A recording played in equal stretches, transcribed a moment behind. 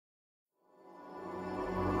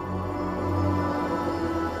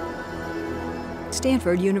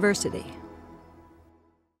Stanford University.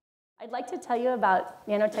 I'd like to tell you about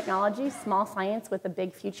nanotechnology, small science with a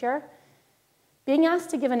big future. Being asked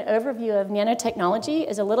to give an overview of nanotechnology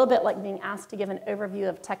is a little bit like being asked to give an overview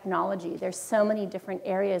of technology. There's so many different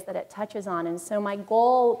areas that it touches on, and so my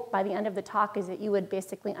goal by the end of the talk is that you would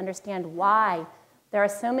basically understand why there are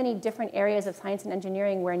so many different areas of science and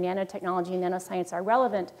engineering where nanotechnology and nanoscience are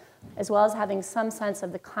relevant, as well as having some sense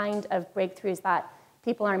of the kind of breakthroughs that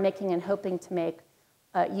people are making and hoping to make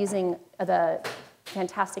using the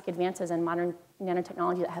fantastic advances in modern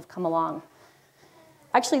nanotechnology that have come along.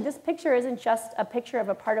 Actually, this picture isn't just a picture of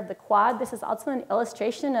a part of the quad. This is also an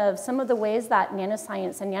illustration of some of the ways that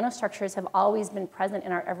nanoscience and nanostructures have always been present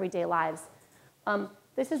in our everyday lives.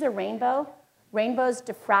 This is a rainbow. Rainbows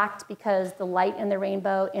diffract because the light in the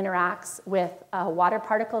rainbow interacts with water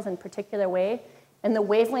particles in a particular way, and the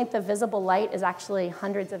wavelength of visible light is actually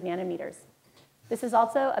hundreds of nanometers. This is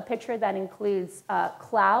also a picture that includes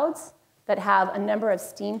clouds that have a number of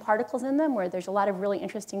steam particles in them, where there's a lot of really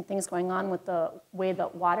interesting things going on with the way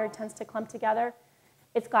that water tends to clump together.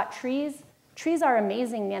 It's got trees. Trees are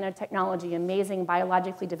amazing nanotechnology, amazing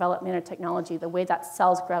biologically developed nanotechnology. The way that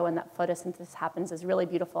cells grow and that photosynthesis happens is really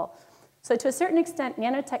beautiful. So to a certain extent,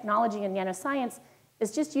 nanotechnology and nanoscience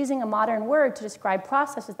is just using a modern word to describe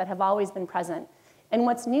processes that have always been present. And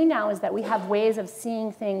what's new now is that we have ways of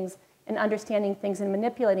seeing things and understanding things and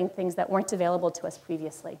manipulating things that weren't available to us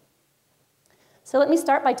previously. So let me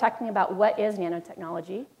start by talking about what is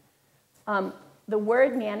nanotechnology. The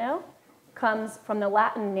word nano comes from the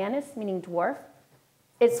Latin nanus, meaning dwarf.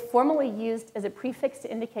 It's formally used as a prefix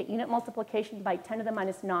to indicate unit multiplication by 10 to the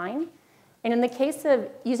minus 9. And in the case of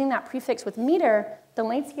using that prefix with meter, the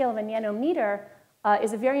length scale of a nanometer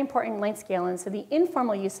is a very important length scale. And so the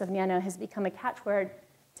informal use of nano has become a catchword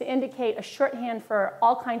to indicate a shorthand for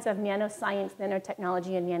all kinds of nanoscience,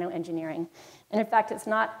 nanotechnology, and nanoengineering. And in fact, it's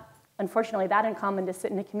not, unfortunately, that uncommon to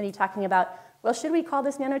sit in a committee talking about, well, should we call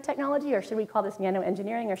this nanotechnology, or should we call this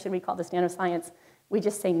nanoengineering, or should we call this nanoscience? We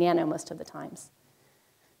just say nano most of the times.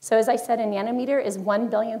 So as I said, a nanometer is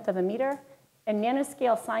 1/billionth of a meter. And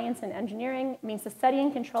nanoscale science and engineering means the study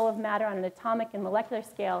and control of matter on an atomic and molecular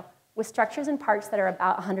scale with structures and parts that are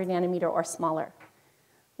about 100 nanometer or smaller.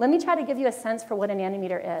 Let me try to give you a sense for what a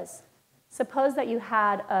nanometer is. Suppose that you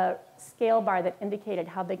had a scale bar that indicated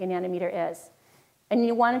how big a nanometer is, and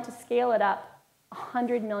you wanted to scale it up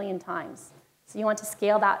 100 million times. So you want to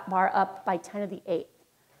scale that bar up by 10 to the 8th.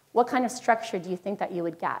 What kind of structure do you think that you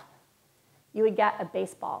would get? You would get a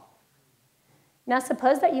baseball. Now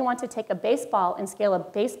suppose that you want to take a baseball and scale a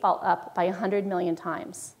baseball up by 100 million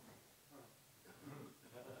times.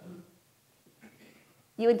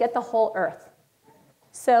 You would get the whole Earth.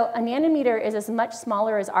 So a nanometer is as much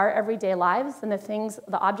smaller as our everyday lives than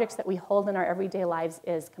the objects that we hold in our everyday lives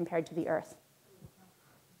is compared to the Earth.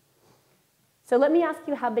 So let me ask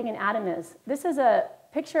you how big an atom is. This is a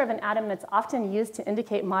picture of an atom that's often used to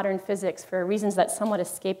indicate modern physics for reasons that somewhat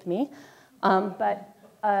escape me. An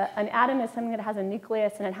atom is something that has a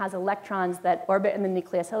nucleus and it has electrons that orbit in the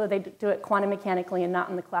nucleus, although they do it quantum mechanically and not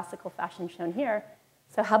in the classical fashion shown here.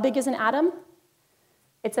 So how big is an atom?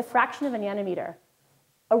 It's a fraction of a nanometer.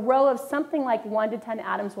 A row of something like 1 to 10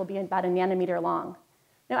 atoms will be about a nanometer long.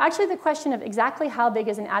 Now, actually, the question of exactly how big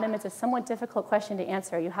is an atom is a somewhat difficult question to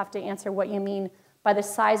answer. You have to answer what you mean by the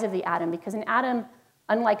size of the atom, because an atom,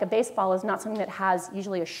 unlike a baseball, is not something that has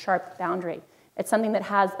usually a sharp boundary. It's something that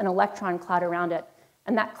has an electron cloud around it.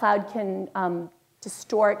 And that cloud can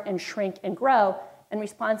distort and shrink and grow in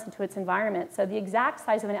response to its environment. So the exact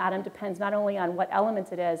size of an atom depends not only on what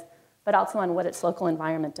element it is, but also on what its local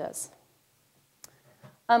environment is.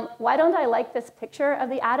 Why don't I like this picture of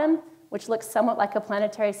the atom, which looks somewhat like a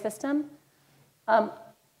planetary system?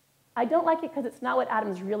 I don't like it because it's not what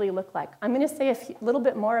atoms really look like. I'm going to say a little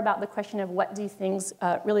bit more about the question of what do things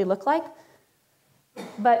really look like.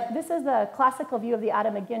 But this is a classical view of the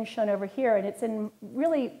atom, again shown over here, and it's in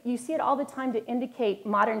really, you see it all the time to indicate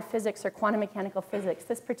modern physics or quantum mechanical physics.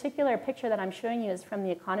 This particular picture that I'm showing you is from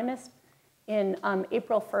The Economist in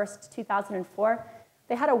April 1st, 2004.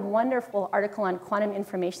 They had a wonderful article on quantum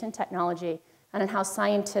information technology and on how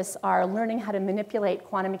scientists are learning how to manipulate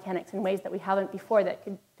quantum mechanics in ways that we haven't before that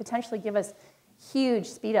could potentially give us huge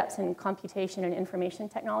speed-ups in computation and information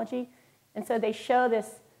technology. And so they show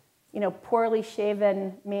this poorly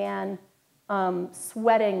shaven man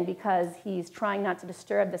sweating because he's trying not to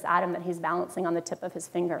disturb this atom that he's balancing on the tip of his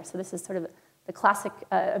finger. So this is sort of the classic,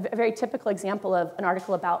 a very typical example of an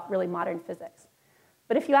article about really modern physics.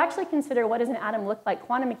 But if you actually consider what does an atom look like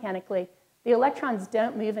quantum mechanically, the electrons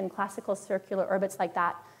don't move in classical circular orbits like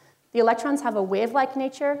that. The electrons have a wave-like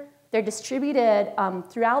nature. They're distributed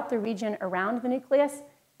throughout the region around the nucleus,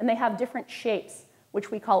 and they have different shapes,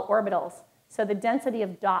 which we call orbitals. So the density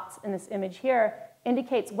of dots in this image here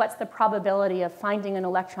indicates what's the probability of finding an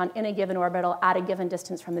electron in a given orbital at a given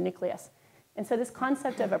distance from the nucleus. And so this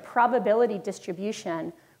concept of a probability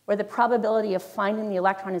distribution, where the probability of finding the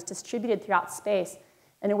electron is distributed throughout space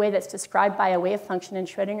in a way that's described by a wave function in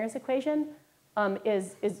Schrödinger's equation,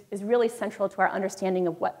 is really central to our understanding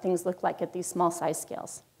of what things look like at these small size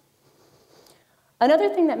scales.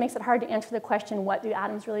 Another thing that makes it hard to answer the question, what do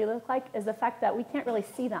atoms really look like, is the fact that we can't really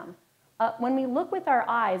see them. When we look with our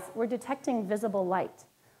eyes, we're detecting visible light.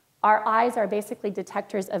 Our eyes are basically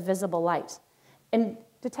detectors of visible light. And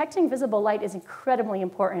detecting visible light is incredibly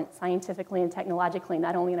important scientifically and technologically,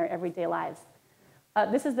 not only in our everyday lives.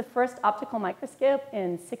 This is the first optical microscope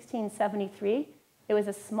in 1673. It was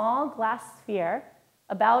a small glass sphere,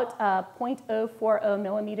 about 0.040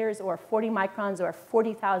 millimeters or 40 microns or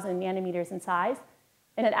 40,000 nanometers in size.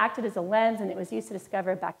 And it acted as a lens, and it was used to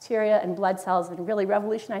discover bacteria and blood cells and really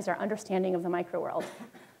revolutionized our understanding of the microworld.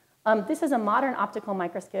 This is a modern optical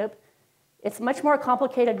microscope. It's much more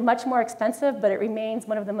complicated, much more expensive, but it remains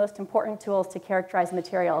one of the most important tools to characterize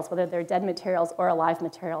materials, whether they're dead materials or alive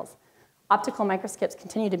materials. Optical microscopes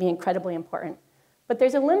continue to be incredibly important. But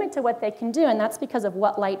there's a limit to what they can do, and that's because of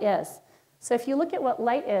what light is. So if you look at what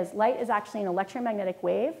light is actually an electromagnetic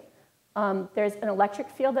wave. There's an electric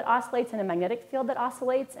field that oscillates and a magnetic field that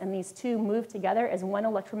oscillates, and these two move together as one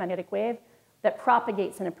electromagnetic wave that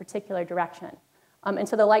propagates in a particular direction. And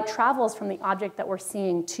so the light travels from the object that we're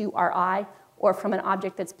seeing to our eye, or from an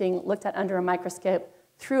object that's being looked at under a microscope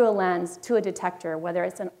through a lens to a detector, whether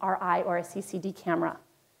it's an RI or a CCD camera.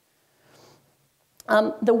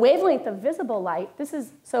 The wavelength of visible light,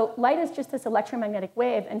 so light is just this electromagnetic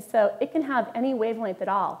wave, and so it can have any wavelength at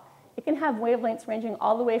all. It can have wavelengths ranging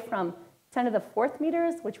all the way from 10 to the 4th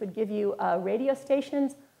meters, which would give you radio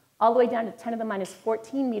stations, all the way down to 10 to the minus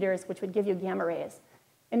 14 meters, which would give you gamma rays.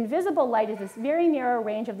 Invisible light is this very narrow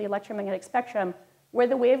range of the electromagnetic spectrum where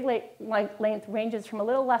the wavelength ranges from a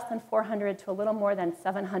little less than 400 to a little more than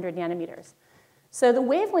 700 nanometers. So the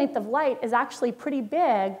wavelength of light is actually pretty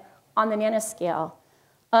big on the nanoscale.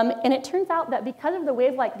 And it turns out that because of the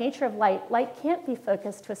wave-like nature of light, light can't be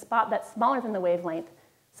focused to a spot that's smaller than the wavelength.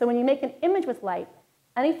 So when you make an image with light,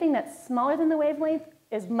 anything that's smaller than the wavelength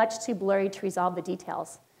is much too blurry to resolve the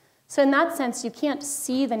details. So in that sense, you can't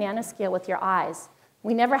see the nanoscale with your eyes.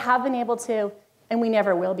 We never have been able to, and we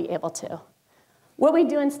never will be able to. What we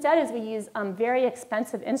do instead is we use very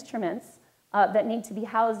expensive instruments that need to be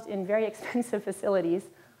housed in very expensive facilities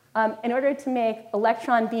in order to make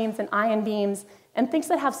electron beams and ion beams and things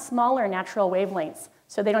that have smaller natural wavelengths,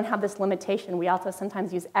 so they don't have this limitation. We also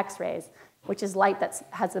sometimes use X-rays, which is light that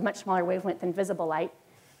has a much smaller wavelength than visible light.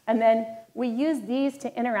 And then we use these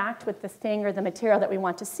to interact with the thing or the material that we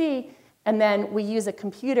want to see, and then we use a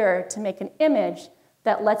computer to make an image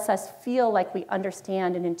that lets us feel like we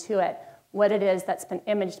understand and intuit what it is that's been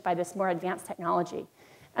imaged by this more advanced technology.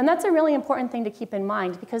 And that's a really important thing to keep in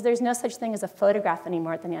mind, because there's no such thing as a photograph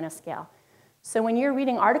anymore at the nanoscale. So when you're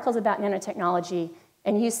reading articles about nanotechnology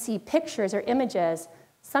and you see pictures or images,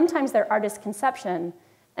 sometimes they're artist conception,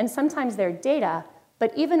 and sometimes they're data.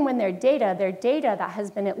 But even when they're data that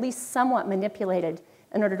has been at least somewhat manipulated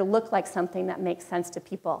in order to look like something that makes sense to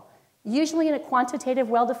people. Usually in a quantitative,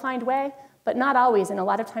 well-defined way, but not always, and a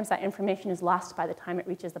lot of times that information is lost by the time it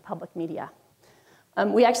reaches the public media.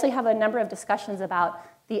 We actually have a number of discussions about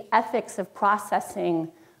the ethics of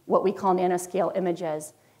processing what we call nanoscale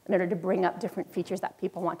images in order to bring up different features that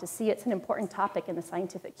people want to see. It's an important topic in the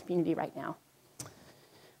scientific community right now.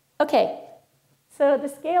 Okay, so the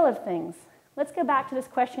scale of things. Let's go back to this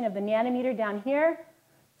question of the nanometer down here.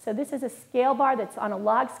 So this is a scale bar that's on a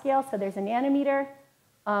log scale. So there's a nanometer,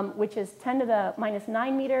 which is 10 to the minus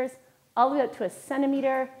 9 meters, all the way up to a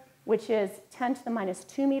centimeter, which is 10 to the minus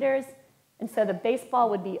 2 meters. And so the baseball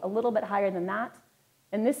would be a little bit higher than that.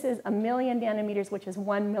 And this is 1,000,000 nanometers, which is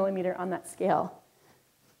 1 millimeter on that scale.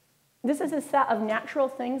 This is a set of natural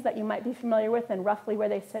things that you might be familiar with and roughly where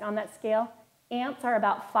they sit on that scale. Ants are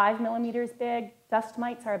about 5 millimeters big. Dust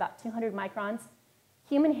mites are about 200 microns.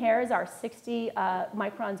 Human hairs are 60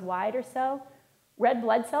 microns wide or so. Red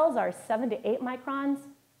blood cells are 7 to 8 microns.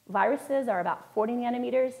 Viruses are about 40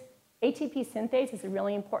 nanometers. ATP synthase is a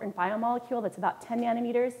really important biomolecule that's about 10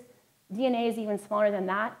 nanometers. DNA is even smaller than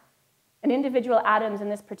that. And individual atoms in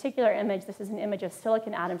this particular image, this is an image of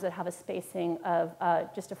silicon atoms that have a spacing of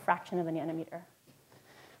just a fraction of a nanometer.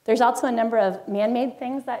 There's also a number of man-made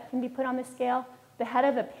things that can be put on this scale. The head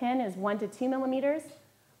of a pin is 1 to 2 millimeters.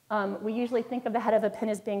 We usually think of the head of a pin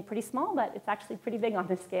as being pretty small, but it's actually pretty big on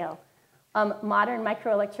this scale. Modern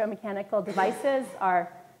microelectromechanical devices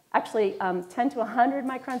are actually 10 to 100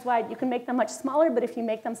 microns wide. You can make them much smaller, but if you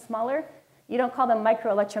make them smaller, you don't call them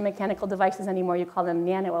microelectromechanical devices anymore. You call them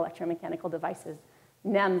nanoelectromechanical devices,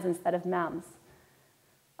 NEMs instead of MEMS.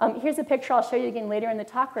 Here's a picture I'll show you again later in the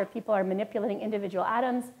talk where people are manipulating individual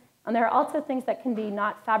atoms. And there are also things that can be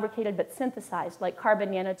not fabricated but synthesized, like carbon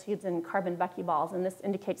nanotubes and carbon buckyballs. And this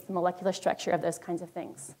indicates the molecular structure of those kinds of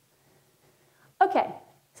things. OK,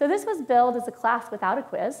 so this was billed as a class without a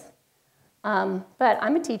quiz. But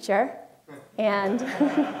I'm a teacher, and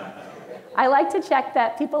I like to check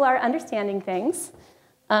that people are understanding things.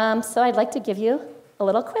 So I'd like to give you a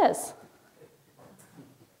little quiz.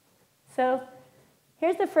 So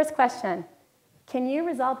here's the first question. Can you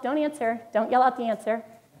resolve, don't answer, don't yell out the answer,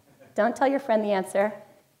 don't tell your friend the answer.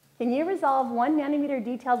 Can you resolve 1 nanometer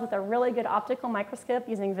details with a really good optical microscope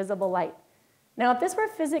using visible light? Now, if this were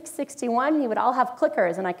Physics 61, you would all have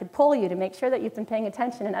clickers, and I could poll you to make sure that you've been paying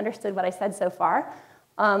attention and understood what I said so far.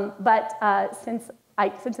 Since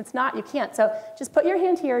it's not, you can't. So just put your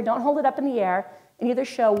hand here, don't hold it up in the air, and either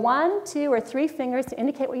show 1, 2, or 3 fingers to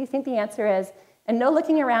indicate what you think the answer is, and no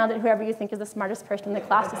looking around at whoever you think is the smartest person in the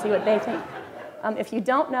class to see what they think. If you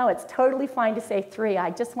don't know, it's totally fine to say 3. I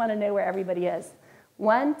just want to know where everybody is.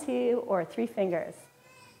 1, 2, or 3 fingers.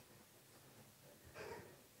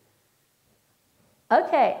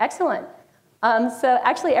 OK, excellent. So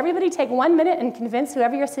actually, everybody take 1 minute and convince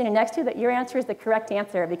whoever you're sitting next to that your answer is the correct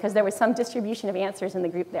answer, because there was some distribution of answers in the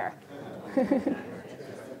group there.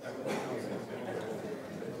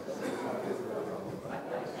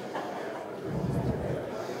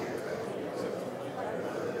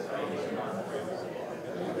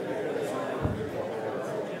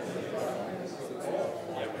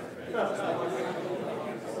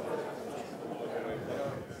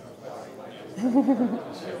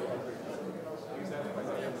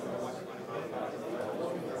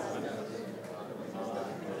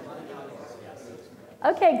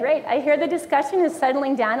 OK, great. I hear the discussion is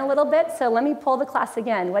settling down a little bit, so let me poll the class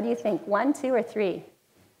again. What do you think, 1, 2, or 3?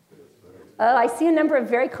 Oh, I see a number of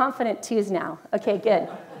very confident 2s now. OK, good.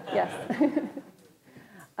 Yes.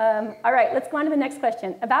 All right, let's go on to the next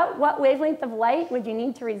question. About what wavelength of light would you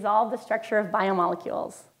need to resolve the structure of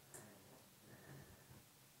biomolecules?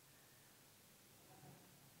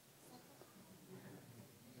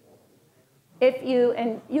 If you,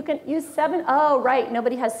 and you can use 7, oh, right,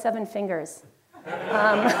 nobody has 7 fingers. You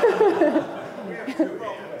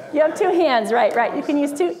have 2 hands, right. You can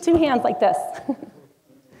use two hands like this.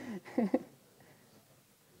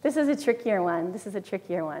 This is a trickier one.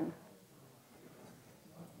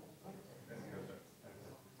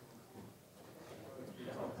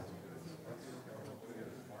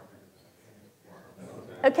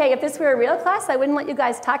 OK, if this were a real class, I wouldn't let you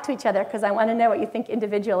guys talk to each other, because I want to know what you think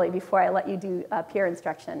individually before I let you do peer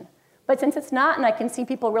instruction. But since it's not, and I can see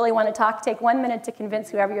people really want to talk, take 1 minute to convince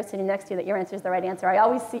whoever you're sitting next to that your answer is the right answer. I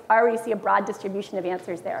already see a broad distribution of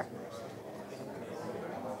answers there.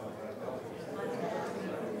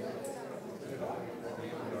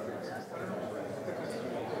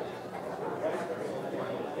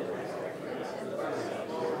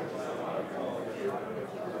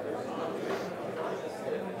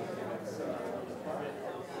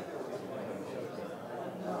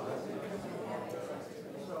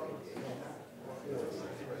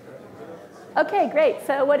 OK, great.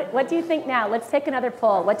 So what do you think now? Let's take another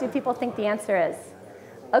poll. What do people think the answer is?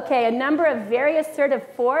 OK, a number of very assertive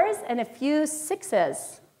 4s and a few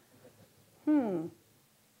 6s.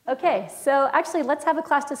 OK, so actually, let's have a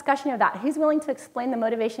class discussion of that. Who's willing to explain the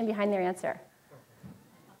motivation behind their answer?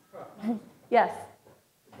 Yes?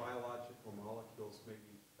 The biological molecules may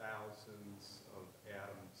be thousands of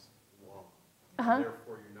atoms long.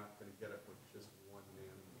 Therefore, you're not going to get it with just 1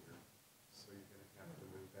 nanometer. So you're going to have to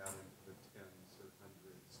move out into the tens or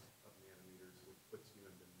hundreds of nanometers, which puts you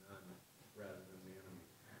into none rather than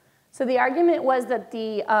nanometers. So the argument was that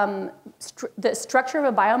the structure of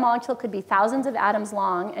a biomolecule could be thousands of atoms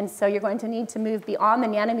long, and so you're going to need to move beyond the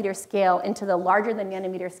nanometer scale into the larger than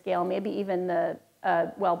nanometer scale, maybe even the,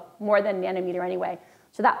 well, more than nanometer anyway.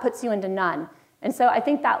 So that puts you into none. And so I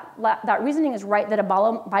think that reasoning is right, that a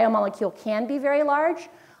biomolecule can be very large,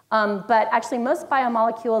 but actually most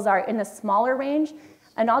biomolecules are in the smaller range.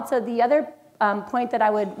 And also the other point that I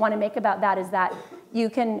would want to make about that is that you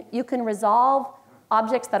can resolve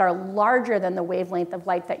objects that are larger than the wavelength of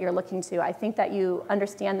light that you're looking to. I think that you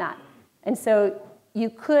understand that. And so you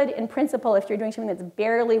could, in principle, if you're doing something that's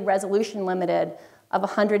barely resolution limited of a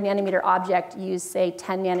 100 nanometer object, use, say,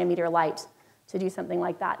 10 nanometer light to do something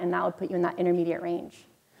like that, and that would put you in that intermediate range.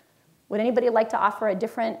 Would anybody like to offer a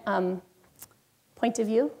different point of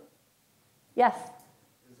view? Yes.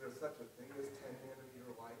 Is there such a thing as 10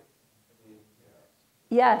 nanometer light? I mean,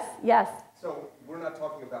 Yes, yes. So we're not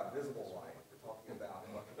talking about visible light. We're talking about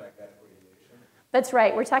electromagnetic radiation. That's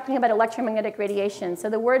right. We're talking about electromagnetic radiation. So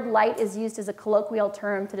the word light is used as a colloquial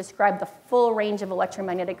term to describe the full range of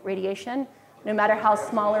electromagnetic radiation, no matter how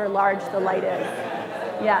small or large the light is.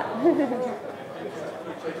 Yeah.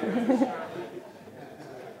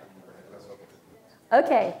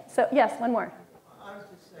 Okay. So yes, one more. I was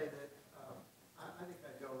just say that I think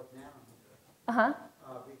I'd go with nanometer. Uh-huh.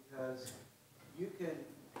 Because you can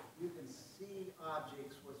see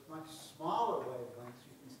objects with much smaller wavelengths.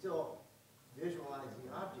 You can still visualize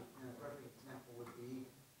the object. And a perfect example would be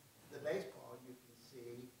the baseball you can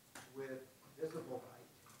see with visible light,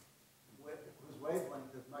 whose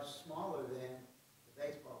wavelength is much smaller than the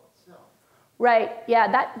baseball itself. Right.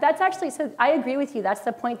 Yeah, that's actually, so I agree with you. That's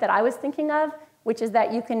the point that I was thinking of, which is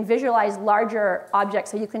that you can visualize larger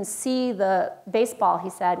objects. So you can see the baseball, he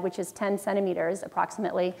said, which is 10 centimeters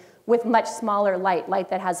approximately, with much smaller light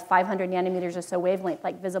that has 500 nanometers or so wavelength,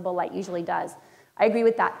 like visible light usually does. I agree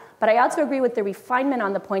with that. But I also agree with the refinement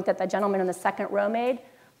on the point that the gentleman in the second row made,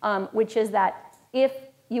 which is that if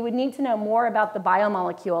you would need to know more about the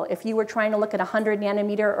biomolecule, if you were trying to look at a 100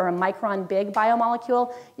 nanometer or a micron big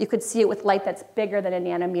biomolecule, you could see it with light that's bigger than a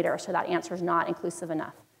nanometer, so that answer is not inclusive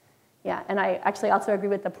enough. Yeah, and I actually also agree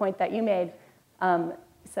with the point that you made,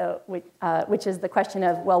 which is the question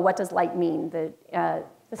of, well, what does light mean? The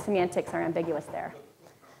semantics are ambiguous there.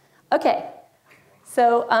 Okay,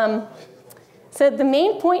 so the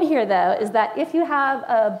main point here, though, is that if you have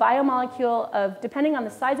a biomolecule of, depending on the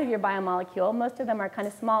size of your biomolecule, most of them are kind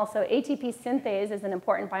of small. So ATP synthase is an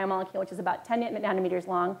important biomolecule, which is about 10 nanometers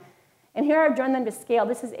long. And here I've drawn them to scale.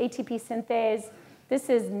 This is ATP synthase. This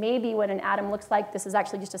is maybe what an atom looks like. This is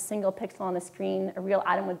actually just a single pixel on the screen. A real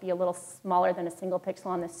atom would be a little smaller than a single pixel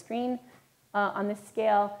on the screen on this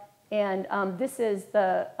scale. And this is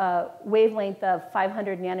the wavelength of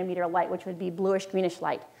 500 nanometer light, which would be bluish-greenish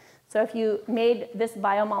light. So if you made this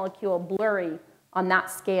biomolecule blurry on that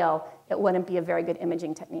scale, it wouldn't be a very good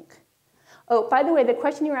imaging technique. Oh, by the way, the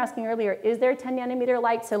question you were asking earlier, is there 10 nanometer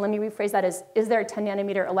light? So let me rephrase that as, is there 10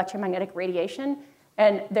 nanometer electromagnetic radiation?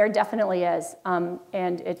 And there definitely is.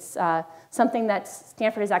 And it's something that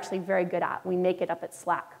Stanford is actually very good at. We make it up at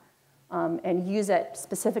SLAC and use it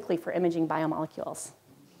specifically for imaging biomolecules.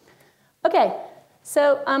 OK,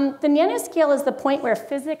 so the nanoscale is the point where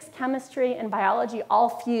physics, chemistry, and biology all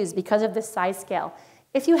fuse because of this size scale.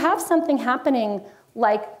 If you have something happening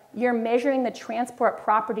like you're measuring the transport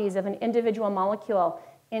properties of an individual molecule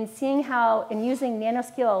and seeing how, and using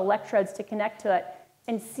nanoscale electrodes to connect to it,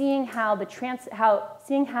 and seeing how the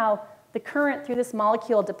current through this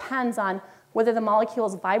molecule depends on whether the molecule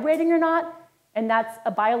is vibrating or not, and that's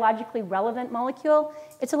a biologically relevant molecule,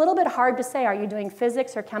 it's a little bit hard to say, are you doing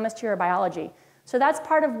physics or chemistry or biology? So that's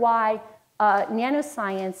part of why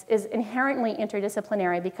nanoscience is inherently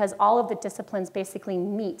interdisciplinary, because all of the disciplines basically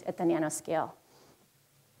meet at the nanoscale.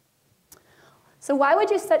 So why would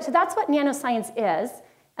you say, so that's what nanoscience is.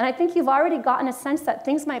 And I think you've already gotten a sense that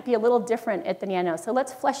things might be a little different at the nano. So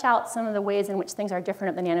let's flesh out some of the ways in which things are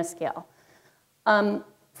different at the nanoscale.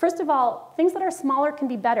 First of all, things that are smaller can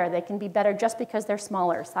be better. They can be better just because they're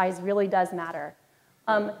smaller. Size really does matter.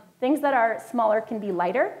 Things that are smaller can be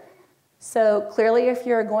lighter. So clearly, if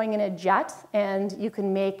you're going in a jet and you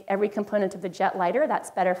can make every component of the jet lighter, that's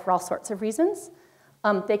better for all sorts of reasons.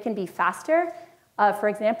 They can be faster. For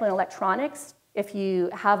example, in electronics, if you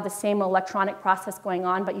have the same electronic process going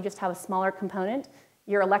on, but you just have a smaller component,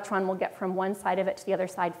 your electron will get from one side of it to the other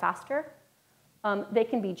side faster. They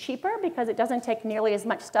can be cheaper because it doesn't take nearly as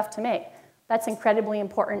much stuff to make. That's incredibly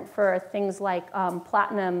important for things like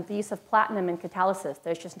platinum, the use of platinum in catalysis.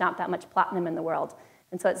 There's just not that much platinum in the world.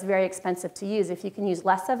 And so it's very expensive to use. If you can use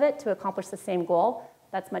less of it to accomplish the same goal,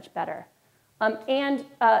 that's much better.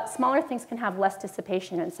 Smaller things can have less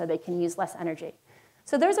dissipation, and so they can use less energy.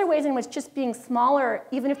 So those are ways in which just being smaller,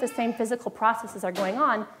 even if the same physical processes are going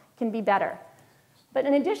on, can be better. But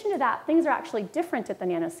in addition to that, things are actually different at the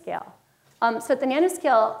nanoscale. So at the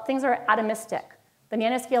nanoscale, things are atomistic. The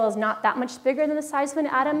nanoscale is not that much bigger than the size of an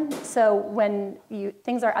atom. So when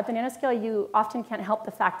things are at the nanoscale, you often can't help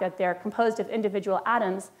the fact that they're composed of individual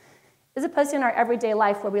atoms, as opposed to in our everyday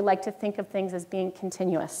life where we like to think of things as being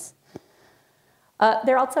continuous.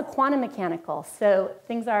 They're also quantum mechanical. So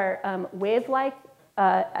things are wave-like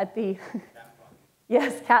at the...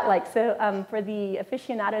 Yes, cat-like. So for the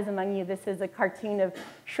aficionados among you, this is a cartoon of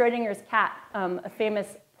Schrödinger's cat, a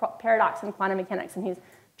famous paradox in quantum mechanics. And he's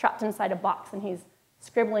trapped inside a box, and he's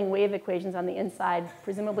scribbling wave equations on the inside,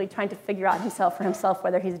 presumably trying to figure out for himself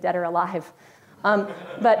whether he's dead or alive.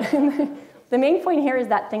 But the main point here is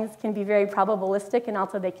that things can be very probabilistic, and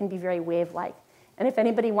also they can be very wave-like. And if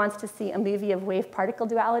anybody wants to see a movie of wave-particle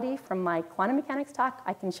duality from my quantum mechanics talk,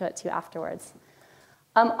 I can show it to you afterwards.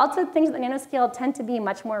 Also, things at the nanoscale tend to be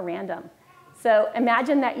much more random. So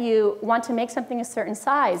imagine that you want to make something a certain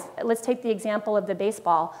size. Let's take the example of the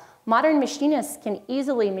baseball. Modern machinists can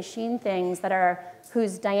easily machine things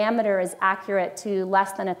whose diameter is accurate to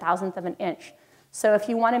less than 1,000th of an inch. So if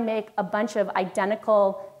you want to make a bunch of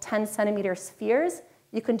identical 10-centimeter spheres,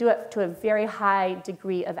 you can do it to a very high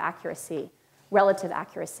degree of accuracy, relative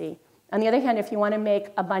accuracy. On the other hand, if you want to make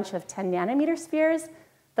a bunch of 10-nanometer spheres,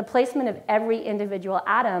 the placement of every individual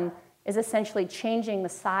atom is essentially changing the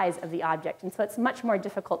size of the object. And so it's much more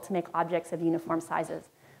difficult to make objects of uniform sizes.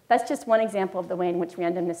 That's just one example of the way in which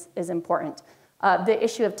randomness is important. The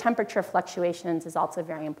issue of temperature fluctuations is also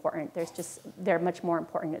very important. They're much more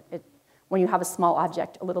important. When you have a small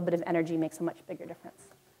object, a little bit of energy makes a much bigger difference.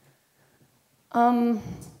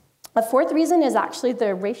 A fourth reason is actually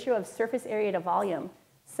the ratio of surface area to volume.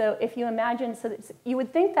 So if you imagine, you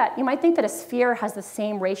might think that a sphere has the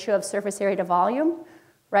same ratio of surface area to volume,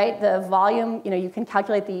 right? The volume, you can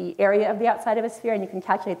calculate the area of the outside of a sphere, and you can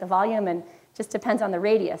calculate the volume, and it just depends on the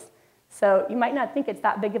radius. So you might not think it's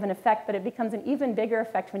that big of an effect, but it becomes an even bigger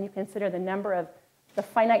effect when you consider the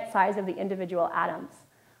finite size of the individual atoms.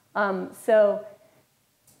 So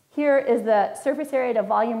here is the surface area to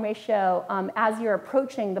volume ratio as you're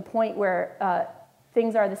approaching the point where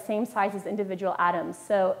things are the same size as individual atoms.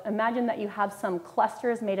 So imagine that you have some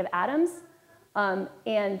clusters made of atoms,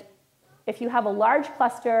 and if you have a large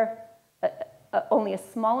cluster, only a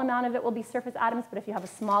small amount of it will be surface atoms, but if you have a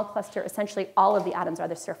small cluster, essentially all of the atoms are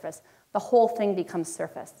the surface. The whole thing becomes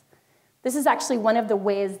surface. This is actually one of the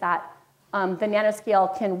ways that the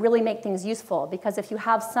nanoscale can really make things useful, because if you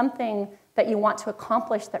have something that you want to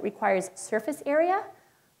accomplish that requires surface area,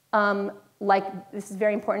 like this is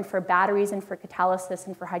very important for batteries and for catalysis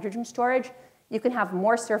and for hydrogen storage, you can have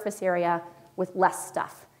more surface area with less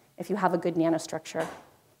stuff if you have a good nanostructure.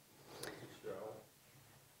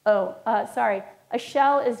 Oh, sorry. A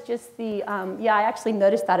shell is just the, yeah, I actually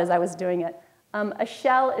noticed that as I was doing it. A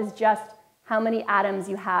shell is just how many atoms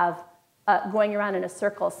you have going around in a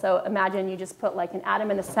circle. So imagine you just put like an atom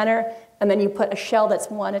in the center, and then you put a shell that's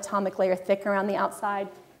one atomic layer thick around the outside.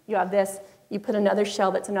 You have this. You put another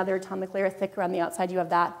shell that's another atomic layer thick around the outside. You have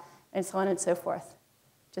that, and so on and so forth.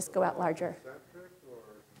 Just go out larger.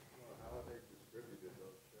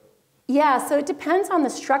 Yeah, so it depends on the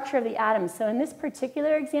structure of the atom. So in this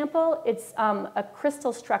particular example, it's a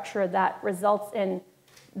crystal structure that results in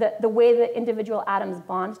the way that individual atoms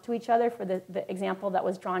bond to each other. For the example that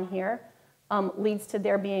was drawn here, leads to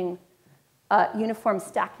there being uniform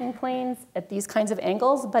stacking planes at these kinds of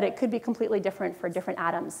angles, but it could be completely different for different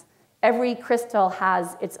atoms. Every crystal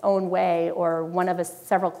has its own way, or one of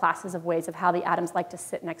several classes of ways of how the atoms like to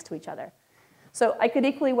sit next to each other. So I could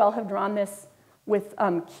equally well have drawn this with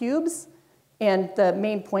cubes, and the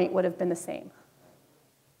main point would have been the same.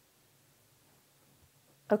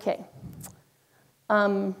 Okay.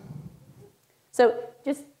 So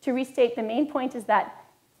just to restate, the main point is that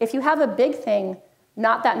if you have a big thing,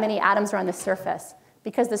 not that many atoms are on the surface,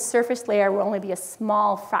 because the surface layer will only be a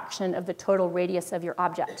small fraction of the total radius of your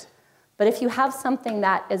object. But if you have something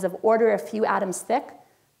that is of order a few atoms thick,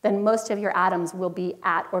 then most of your atoms will be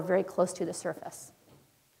at or very close to the surface.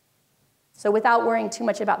 So without worrying too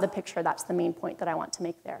much about the picture, that's the main point that I want to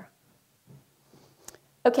make there.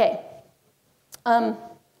 Okay.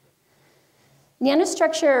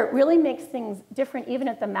 Nanostructure really makes things different even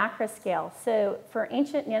at the macro scale. So for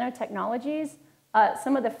ancient nanotechnologies,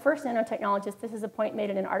 some of the first nanotechnologists, this is a point made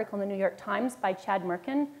in an article in the New York Times by Chad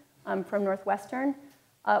Merkin from Northwestern,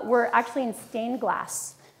 were actually in stained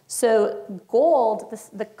glass. So gold,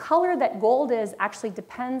 the color that gold is actually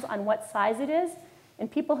depends on what size it is. And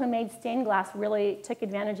people who made stained glass really took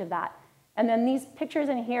advantage of that. And then these pictures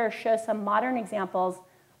in here show some modern examples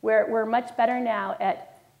where we're much better now at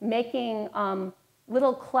making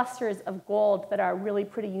little clusters of gold that are really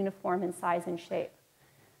pretty uniform in size and shape.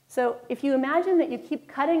 So if you imagine that you keep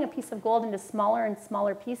cutting a piece of gold into smaller and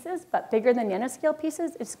smaller pieces, but bigger than nanoscale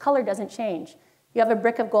pieces, its color doesn't change. You have a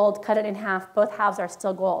brick of gold, cut it in half, both halves are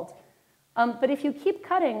still gold. But if you keep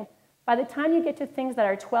cutting, by the time you get to things that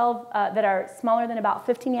are smaller than about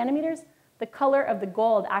 50 nanometers, the color of the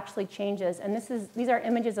gold actually changes. And these are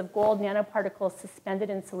images of gold nanoparticles suspended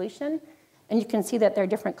in solution. And you can see that they're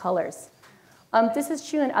different colors. This is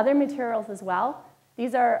true in other materials as well.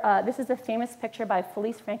 This is a famous picture by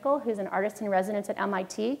Felice Frankel, who's an artist in residence at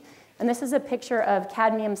MIT. And this is a picture of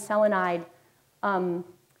cadmium selenide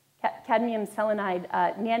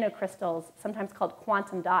nanocrystals, sometimes called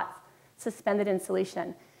quantum dots. suspended in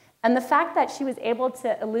solution. And the fact that she was able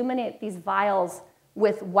to illuminate these vials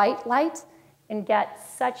with white light and get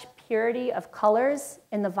such purity of colors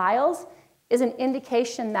in the vials is an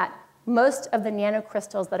indication that most of the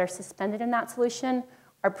nanocrystals that are suspended in that solution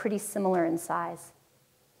are pretty similar in size.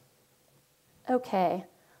 Okay,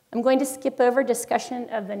 I'm going to skip over discussion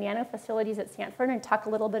of the nano facilities at Stanford and talk a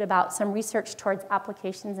little bit about some research towards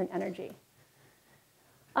applications in energy.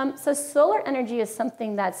 So solar energy is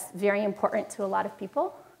something that's very important to a lot of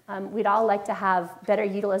people. We'd all like to have better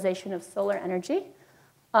utilization of solar energy.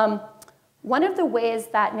 One of the ways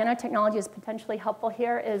that nanotechnology is potentially helpful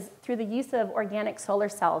here is through the use of organic solar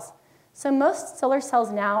cells. So most solar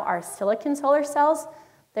cells now are silicon solar cells.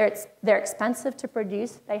 They're expensive to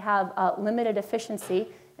produce. They have limited efficiency.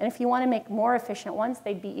 And if you want to make more efficient ones,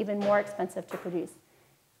 they'd be even more expensive to produce.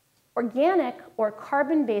 Organic or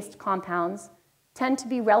carbon-based compounds tend to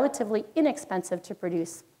be relatively inexpensive to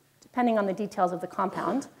produce, depending on the details of the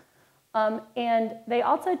compound. And they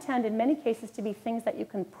also tend, in many cases, to be things that you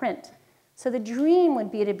can print. So the dream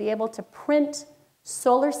would be to be able to print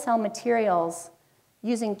solar cell materials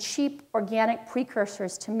using cheap organic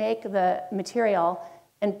precursors to make the material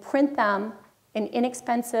and print them in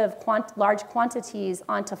inexpensive, large quantities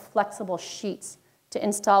onto flexible sheets to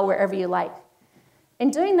install wherever you like. In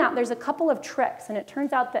doing that, there's a couple of tricks, and it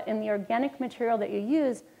turns out that in the organic material that you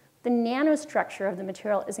use, the nanostructure of the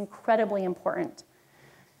material is incredibly important.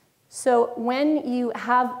 So when you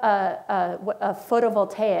have a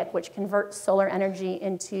photovoltaic, which converts solar energy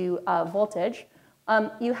into voltage,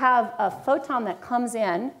 you have a photon that comes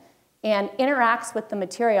in and interacts with the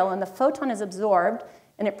material, and the photon is absorbed,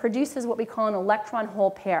 and it produces what we call an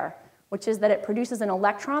electron-hole pair, which is that it produces an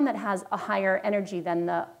electron that has a higher energy than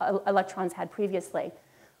the electrons had previously.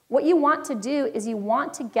 What you want to do is you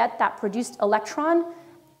want to get that produced electron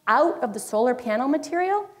out of the solar panel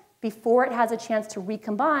material before it has a chance to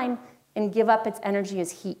recombine and give up its energy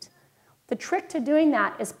as heat. The trick to doing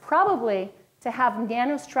that is probably to have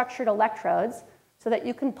nanostructured electrodes so that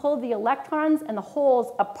you can pull the electrons and the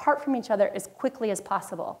holes apart from each other as quickly as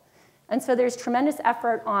possible. And so there's tremendous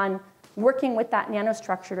effort on working with that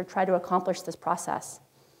nanostructure to try to accomplish this process.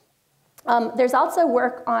 There's also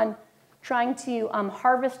work on trying to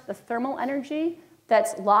harvest the thermal energy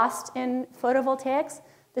that's lost in photovoltaics.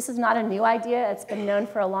 This is not a new idea. It's been known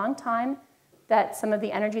for a long time that some of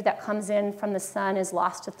the energy that comes in from the sun is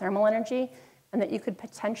lost to thermal energy, and that you could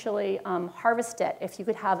potentially harvest it if you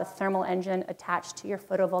could have a thermal engine attached to your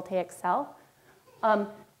photovoltaic cell.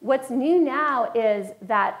 What's new now is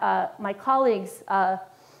that my colleagues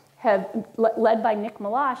led by Nick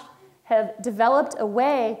Malash, have developed a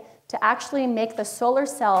way to actually make the solar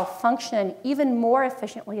cell function even more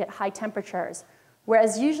efficiently at high temperatures.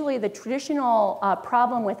 Whereas usually the traditional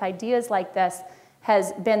problem with ideas like this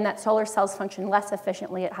has been that solar cells function less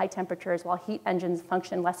efficiently at high temperatures while heat engines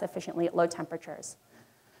function less efficiently at low temperatures.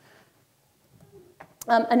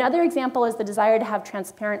 Another example is the desire to have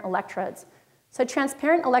transparent electrodes. So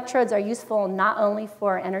transparent electrodes are useful not only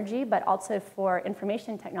for energy, but also for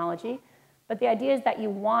information technology. But the idea is that you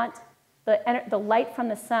want the light from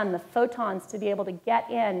the sun, the photons, to be able to get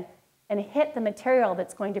in and hit the material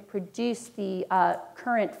that's going to produce the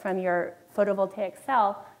current from your photovoltaic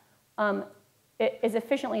cell as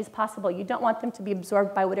efficiently as possible. You don't want them to be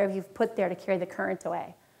absorbed by whatever you've put there to carry the current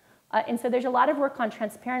away. And so there's a lot of work on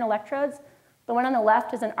transparent electrodes. The one on the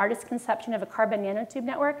left is an artist's conception of a carbon nanotube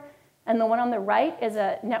network. And the one on the right is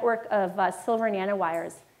a network of silver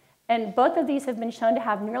nanowires. And both of these have been shown to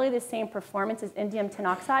have nearly the same performance as indium tin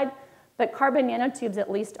oxide, but carbon nanotubes at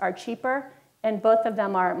least are cheaper, and both of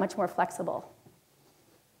them are much more flexible.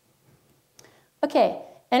 Okay,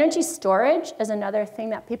 energy storage is another thing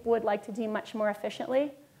that people would like to do much more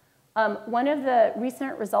efficiently. One of the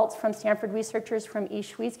recent results from Stanford researchers from E.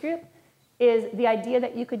 Shui's group is the idea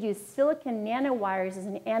that you could use silicon nanowires as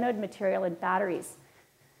an anode material in batteries.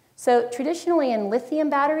 So traditionally in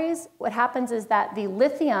lithium batteries, what happens is that the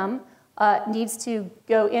lithium needs to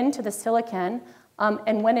go into the silicon,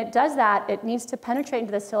 and when it does that, it needs to penetrate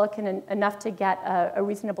into the silicon enough to get a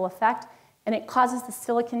reasonable effect, and it causes the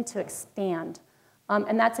silicon to expand.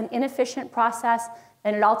 And that's an inefficient process,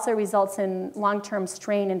 and it also results in long-term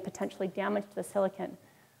strain and potentially damage to the silicon.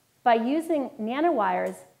 By using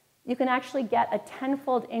nanowires, you can actually get a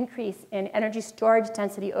 10-fold increase in energy storage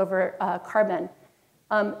density over carbon.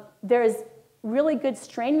 There's really good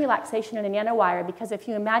strain relaxation in a nanowire because if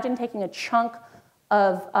you imagine taking a chunk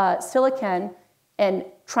of silicon and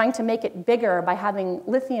trying to make it bigger by having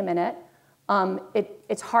lithium in it,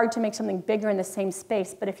 it's hard to make something bigger in the same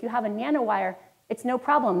space. But if you have a nanowire, it's no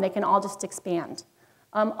problem. They can all just expand.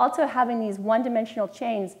 Also, having these one-dimensional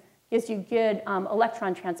chains gives you good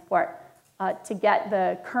electron transport to get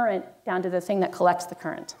the current down to the thing that collects the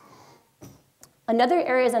current. Another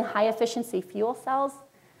area is in high efficiency fuel cells.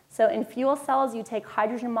 So in fuel cells, you take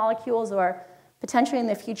hydrogen molecules or potentially in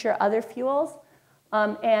the future other fuels,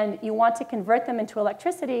 and you want to convert them into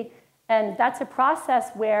electricity. And that's a process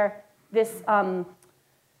where this, the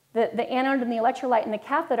anode and the electrolyte and the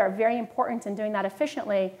cathode are very important in doing that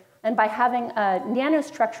efficiently. And by having a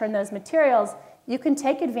nanostructure in those materials, you can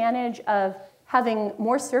take advantage of having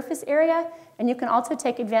more surface area, and you can also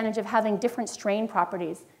take advantage of having different strain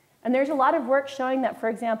properties. And there's a lot of work showing that, for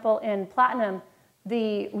example, in platinum,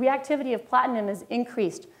 the reactivity of platinum is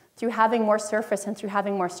increased through having more surface and through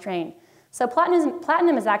having more strain. So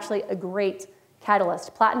platinum is actually a great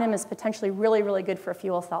catalyst. Platinum is potentially really, really good for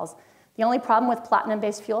fuel cells. The only problem with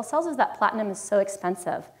platinum-based fuel cells is that platinum is so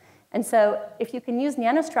expensive. And so if you can use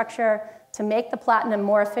nanostructure to make the platinum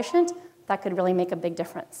more efficient, that could really make a big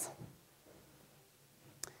difference.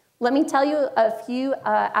 Let me tell you a few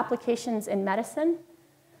applications in medicine.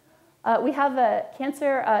 We have a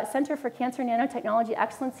Center for Cancer Nanotechnology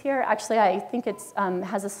Excellence here. Actually, I think it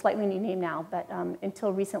has a slightly new name now, but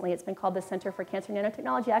until recently, it's been called the Center for Cancer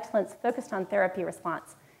Nanotechnology Excellence, focused on therapy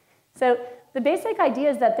response. So the basic idea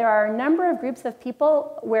is that there are a number of groups of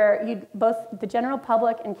people where both the general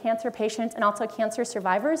public and cancer patients and also cancer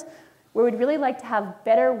survivors, where we'd really like to have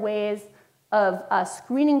better ways of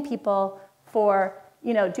screening people for,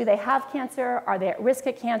 do they have cancer? Are they at risk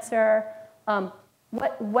of cancer?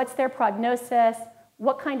 What's their prognosis?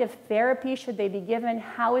 What kind of therapy should they be given?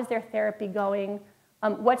 How is their therapy going?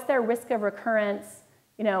 What's their risk of recurrence?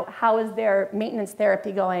 How is their maintenance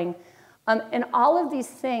therapy going? And all of these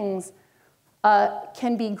things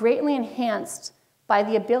can be greatly enhanced by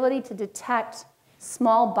the ability to detect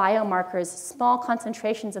small biomarkers, small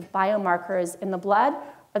concentrations of biomarkers in the blood,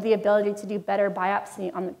 or the ability to do better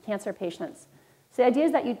biopsy on the cancer patients. So the idea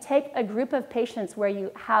is that you take a group of patients where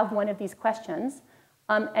you have one of these questions,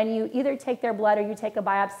 and you either take their blood or you take a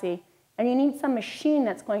biopsy, and you need some machine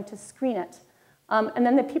that's going to screen it. And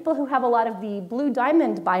then the people who have a lot of the blue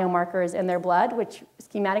diamond biomarkers in their blood, which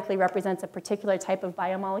schematically represents a particular type of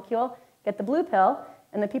biomolecule, get the blue pill,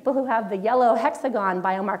 and the people who have the yellow hexagon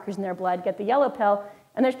biomarkers in their blood get the yellow pill,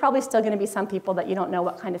 and there's probably still going to be some people that you don't know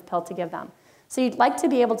what kind of pill to give them. So you'd like to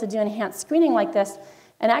be able to do enhanced screening like this,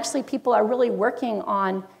 and actually people are really working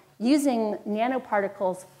on using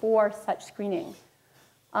nanoparticles for such screening.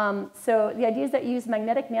 So the idea is that you use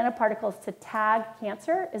magnetic nanoparticles to tag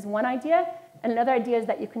cancer is one idea, and another idea is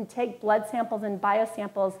that you can take blood samples and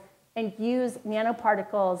biosamples and use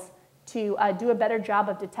nanoparticles to do a better job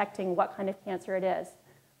of detecting what kind of cancer it is.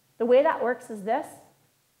 The way that works is this.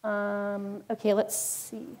 Okay, let's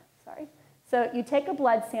see. Sorry. So you take a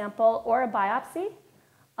blood sample or a biopsy,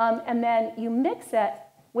 and then you mix it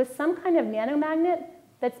with some kind of nanomagnet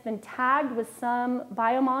that's been tagged with some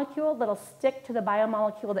biomolecule that'll stick to the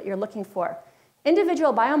biomolecule that you're looking for.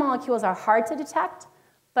 Individual biomolecules are hard to detect,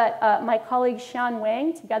 but my colleague Xian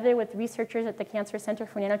Wang, together with researchers at the Cancer Center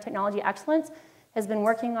for Nanotechnology Excellence, has been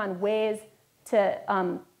working on ways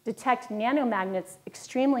to detect nanomagnets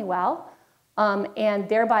extremely well, and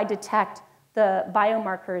thereby detect the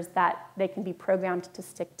biomarkers that they can be programmed to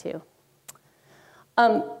stick to.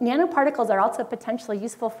 Nanoparticles are also potentially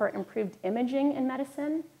useful for improved imaging in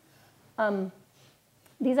medicine.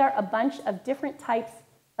 These are a bunch of different types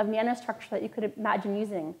of nanostructure that you could imagine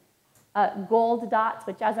using. Gold dots,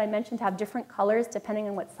 which as I mentioned have different colors depending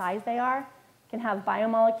on what size they are, can have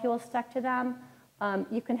biomolecules stuck to them.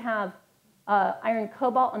 You can have iron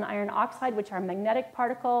cobalt and iron oxide, which are magnetic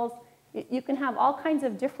particles. You can have all kinds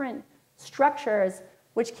of different structures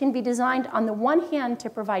which can be designed on the one hand to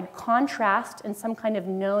provide contrast in some kind of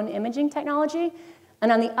known imaging technology,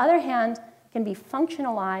 and on the other hand can be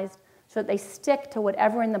functionalized so that they stick to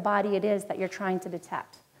whatever in the body it is that you're trying to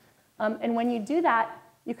detect. And when you do that,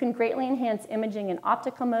 you can greatly enhance imaging in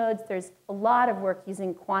optical modes. There's a lot of work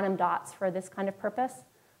using quantum dots for this kind of purpose.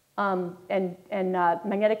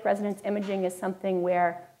 Magnetic resonance imaging is something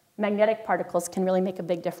where magnetic particles can really make a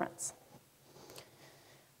big difference.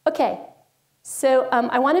 Okay, so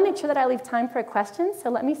I want to make sure that I leave time for questions. So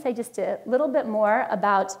let me say just a little bit more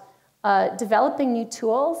about developing new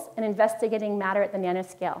tools and investigating matter at the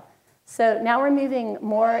nanoscale. So now we're moving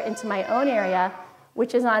more into my own area,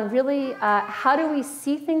 which is on really how do we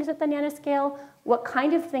see things at the nanoscale, what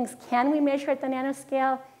kind of things can we measure at the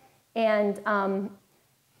nanoscale, and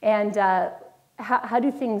how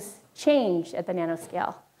do things change at the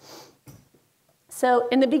nanoscale. So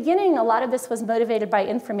in the beginning, a lot of this was motivated by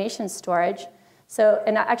information storage. So,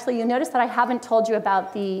 and actually, you notice that I haven't told you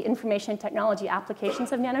about the information technology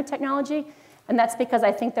applications of nanotechnology. And that's because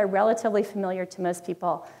I think they're relatively familiar to most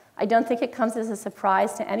people. I don't think it comes as a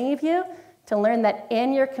surprise to any of you to learn that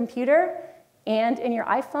in your computer and in your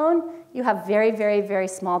iPhone, you have very, very, very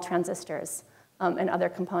small transistors and other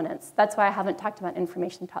components. That's why I haven't talked about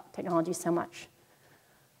information technology so much.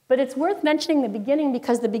 But it's worth mentioning the beginning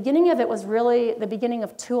because the beginning of it was really the beginning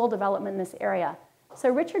of tool development in this area. So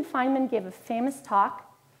Richard Feynman gave a famous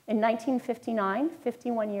talk in 1959,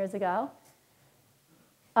 51 years ago.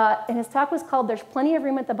 And his talk was called There's Plenty of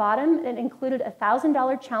Room at the Bottom. It included a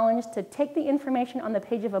 $1,000 challenge to take the information on the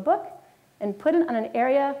page of a book and put it on an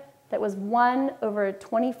area that was 1 over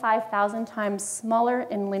 25,000 times smaller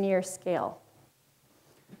in linear scale.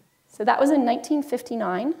 So that was in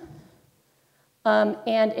 1959. And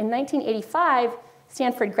in 1985,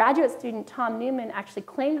 Stanford graduate student Tom Newman actually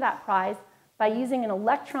claimed that prize by using an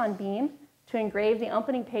electron beam to engrave the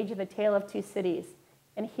opening page of A Tale of Two Cities.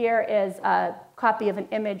 And here is a copy of an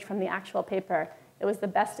image from the actual paper. It was the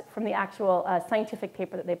best from the actual scientific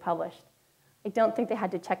paper that they published. I don't think they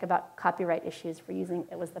had to check about copyright issues for using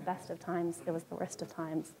it was the best of times, it was the worst of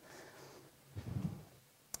times.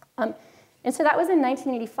 And so that was in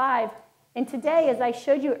 1985. And today, as I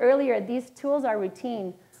showed you earlier, these tools are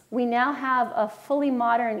routine. We now have a fully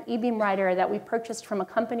modern e-beam writer that we purchased from a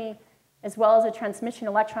company, as well as a transmission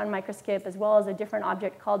electron microscope, as well as a different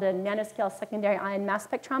object called a nanoscale secondary ion mass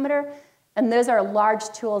spectrometer. And those are large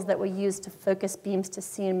tools that we use to focus beams to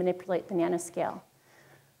see and manipulate the nanoscale.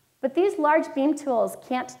 But these large beam tools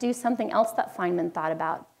can't do something else that Feynman thought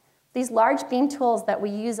about. These large beam tools that we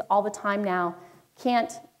use all the time now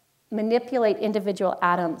can't manipulate individual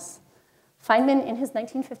atoms. Feynman, in his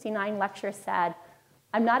 1959 lecture, said,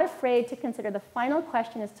 "I'm not afraid to consider the final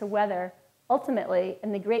question as to whether, ultimately,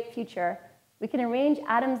 in the great future, we can arrange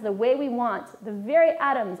atoms the way we want, the very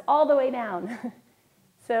atoms, all the way down."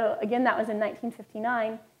 So again, that was in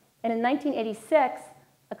 1959. And in 1986,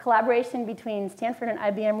 a collaboration between Stanford and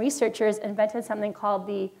IBM researchers invented something called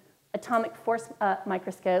the atomic force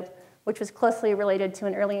microscope, which was closely related to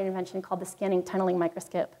an earlier invention called the scanning tunneling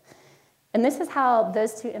microscope. And this is how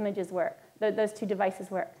those two images work, those two devices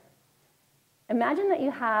work. Imagine that you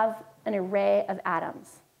have an array of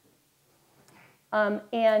atoms.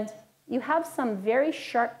 And you have some very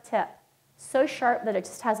sharp tip, so sharp that it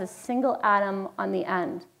just has a single atom on the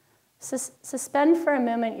end. Suspend for a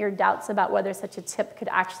moment your doubts about whether such a tip could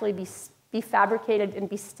actually be fabricated and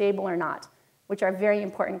be stable or not, which are very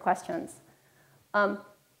important questions.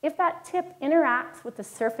 If that tip interacts with the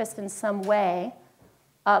surface in some way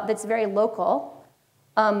that's very local,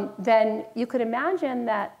 then you could imagine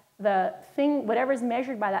that the thing, whatever's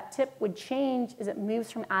measured by that tip, would change as it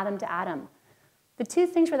moves from atom to atom. The two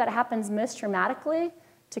things where that happens most dramatically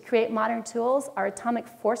to create modern tools are atomic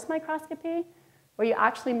force microscopy, where you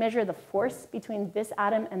actually measure the force between this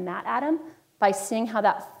atom and that atom by seeing how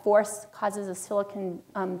that force causes a silicon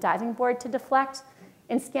diving board to deflect,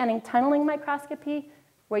 and scanning tunneling microscopy,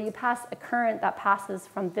 where you pass a current that passes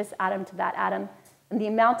from this atom to that atom, and the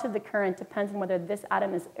amount of the current depends on whether this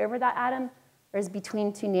atom is over that atom or is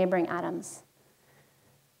between two neighboring atoms.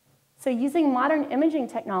 So using modern imaging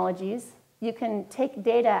technologies, you can take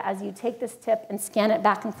data as you take this tip and scan it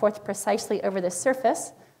back and forth precisely over the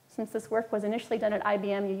surface. Since this work was initially done at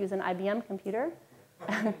IBM, you use an IBM computer.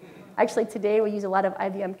 Actually, today we use a lot of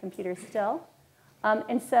IBM computers still.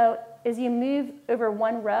 And so as you move over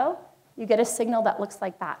one row, you get a signal that looks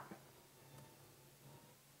like that.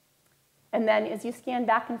 And then as you scan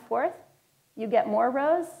back and forth, you get more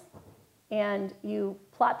rows, and you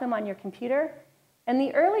plot them on your computer. And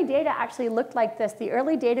the early data actually looked like this. The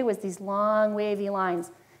early data was these long, wavy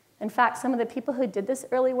lines. In fact, some of the people who did this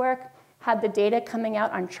early work had the data coming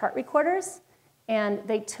out on chart recorders, and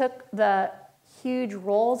they took the huge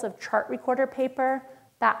rolls of chart recorder paper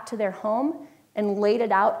back to their home and laid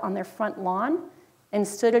it out on their front lawn and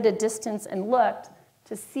stood at a distance and looked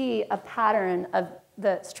to see a pattern of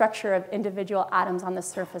the structure of individual atoms on the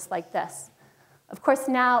surface like this. Of course,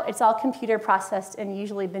 now it's all computer processed and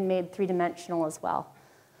usually been made three-dimensional as well.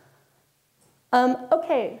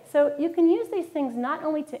 OK, so you can use these things not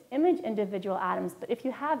only to image individual atoms, but if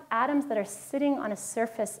you have atoms that are sitting on a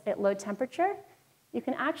surface at low temperature, you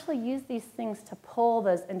can actually use these things to pull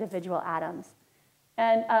those individual atoms.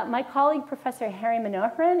 And my colleague, Professor Harry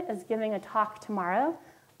Manoharan, is giving a talk tomorrow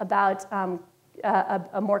about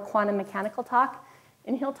a more quantum mechanical talk.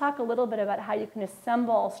 And he'll talk a little bit about how you can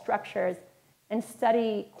assemble structures and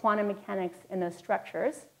study quantum mechanics in those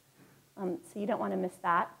structures. So you don't want to miss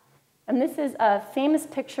that. And this is a famous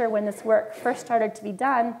picture when this work first started to be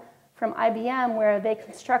done from IBM, where they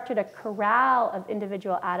constructed a corral of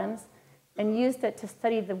individual atoms and used it to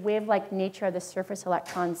study the wave-like nature of the surface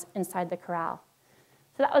electrons inside the corral.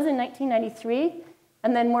 So that was in 1993.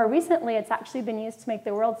 And then more recently, it's actually been used to make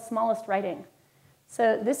the world's smallest writing.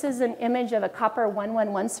 So this is an image of a copper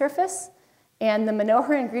 111 surface. And the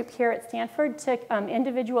Manoharan group here at Stanford took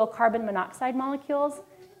individual carbon monoxide molecules,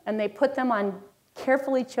 and they put them on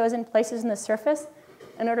carefully chosen places in the surface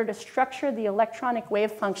in order to structure the electronic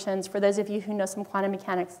wave functions, for those of you who know some quantum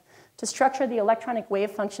mechanics, to structure the electronic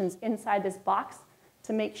wave functions inside this box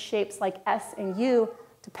to make shapes like S and U,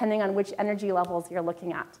 depending on which energy levels you're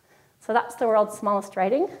looking at. So that's the world's smallest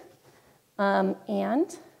writing. And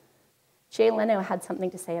Jay Leno had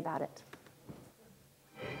something to say about it.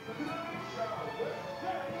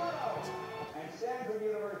 And Stanford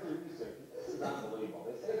University researchers, this is unbelievable.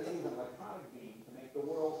 They say they use an electronic beam to make the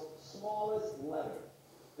world's smallest letters.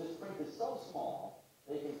 This print is so small,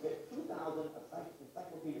 they can fit 2,000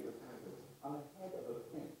 encyclopedic references on the head of a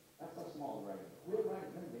pin. That's how small the writing is. Real writing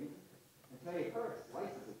printing. And Terry Hertz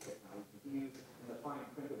licenses technology to be used in the fine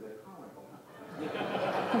print of their comical.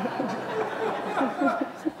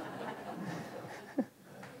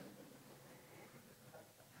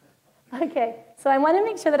 Okay, so I want to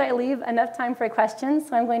make sure that I leave enough time for questions,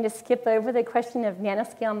 so I'm going to skip over the question of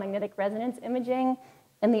nanoscale magnetic resonance imaging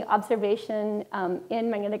and the observation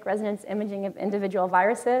in magnetic resonance imaging of individual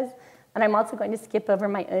viruses. And I'm also going to skip over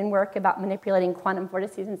my own work about manipulating quantum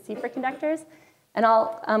vortices and superconductors. And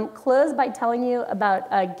I'll close by telling you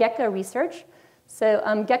about gecko research.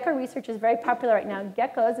 So gecko research is very popular right now.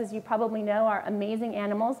 Geckos, as you probably know, are amazing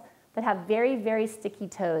animals that have very, very sticky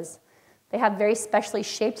toes. They have very specially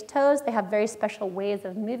shaped toes. They have very special ways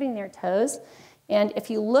of moving their toes. And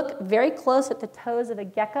if you look very close at the toes of a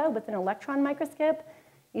gecko with an electron microscope,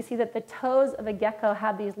 you see that the toes of a gecko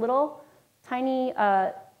have these little tiny,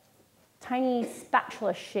 tiny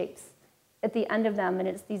spatula shapes at the end of them. And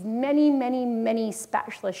it's these many, many, many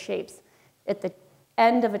spatula shapes at the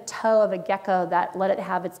end of a toe of a gecko that let it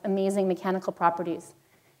have its amazing mechanical properties.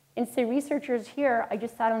 And so researchers here, I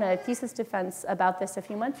just sat on a thesis defense about this a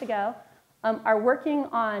few months ago, are working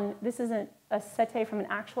on, this isn't a sete from an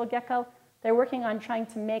actual gecko, they're working on trying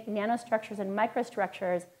to make nanostructures and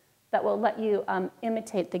microstructures that will let you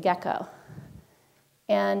imitate the gecko.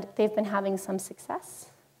 And they've been having some success.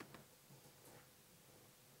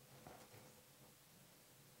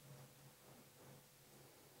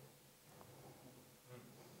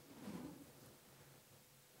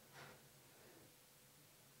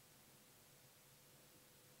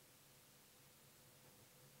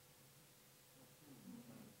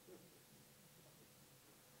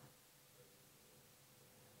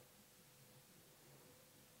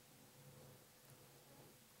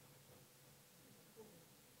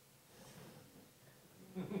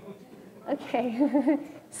 Okay,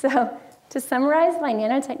 so to summarize why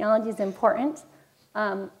nanotechnology is important,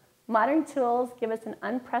 modern tools give us an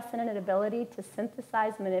unprecedented ability to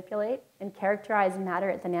synthesize, manipulate, and characterize matter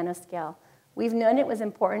at the nanoscale. We've known it was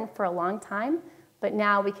important for a long time, but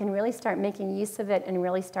now we can really start making use of it and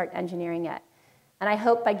really start engineering it. And I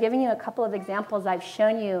hope by giving you a couple of examples, I've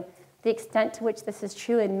shown you the extent to which this is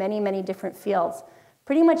true in many, many different fields.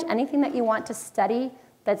 Pretty much anything that you want to study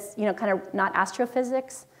that's kind of not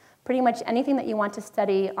astrophysics, pretty much anything that you want to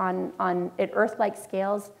study at Earth-like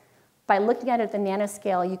scales, by looking at it at the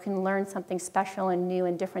nanoscale, you can learn something special and new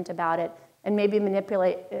and different about it, and maybe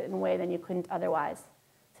manipulate it in a way than you couldn't otherwise.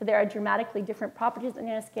 So there are dramatically different properties at the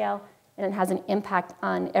nanoscale, and it has an impact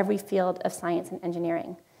on every field of science and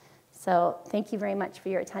engineering. So thank you very much for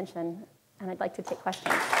your attention, and I'd like to take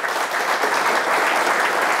questions.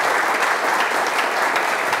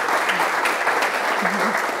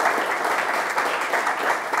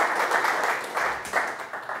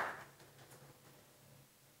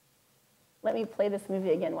 Let me play this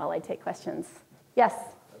movie again while I take questions. Yes?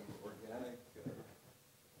 Organic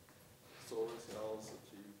solar cells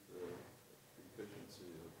achieve the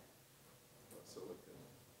efficiency of silicon,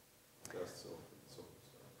 best silicon solar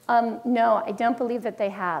cells? No, I don't believe that they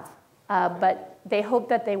have, but they hope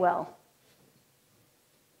that they will.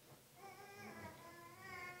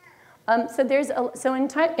 So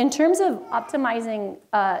in terms of optimizing,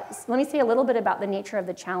 let me say a little bit about the nature of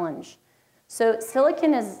the challenge. So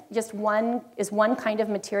silicon is just one kind of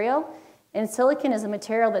material, and silicon is a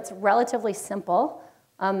material that's relatively simple.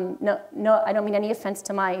 No, I don't mean any offense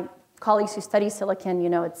to my colleagues who study silicon.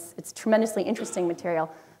 It's tremendously interesting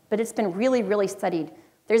material, but it's been really, really studied.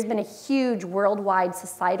 There's been a huge worldwide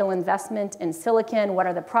societal investment in silicon. What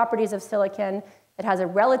are the properties of silicon? It has a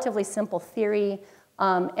relatively simple theory,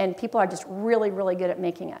 and people are just really, really good at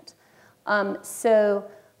making it. So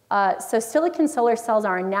silicon solar cells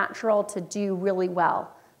are natural to do really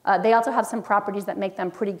well. They also have some properties that make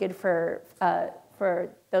them pretty good for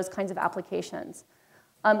those kinds of applications.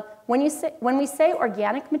 When we say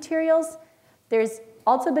organic materials, there's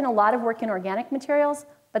also been a lot of work in organic materials,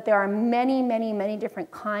 but there are many, many, many different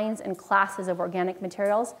kinds and classes of organic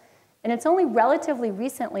materials. And it's only relatively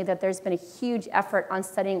recently that there's been a huge effort on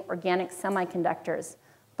studying organic semiconductors,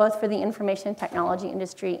 both for the information technology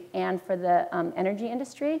industry and for the energy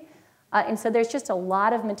industry. And so there's just a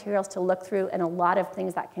lot of materials to look through and a lot of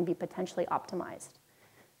things that can be potentially optimized.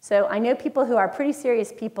 So I know people who are pretty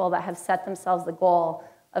serious people that have set themselves the goal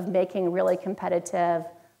of making really competitive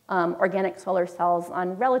organic solar cells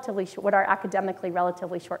on relatively what are academically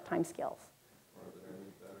relatively short time scales. Are there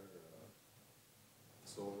any better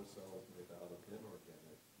solar cells made out of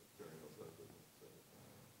inorganic materials other than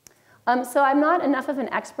silicon? So I'm not enough of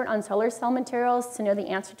an expert on solar cell materials to know the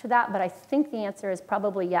answer to that, but I think the answer is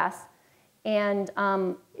probably yes. And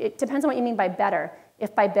it depends on what you mean by better.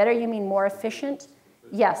 If by better you mean more efficient,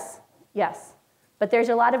 yes, yes. But there's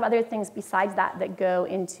a lot of other things besides that that go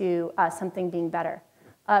into something being better.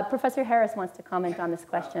 Professor Harris wants to comment on this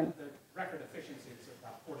question. The record efficiency is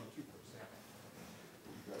about 42%.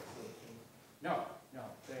 No,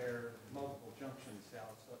 they're multiple junction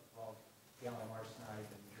cells called gallium arsenide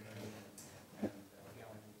and germanium and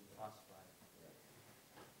gallium phosphide.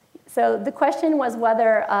 So the question was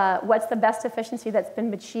whether what's the best efficiency that's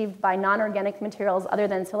been achieved by non-organic materials other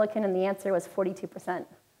than silicon, and the answer was 42%. Right.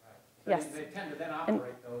 Yes. They tend to then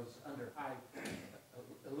operate those under high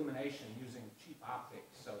illumination using cheap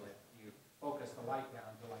optics so that you focus the light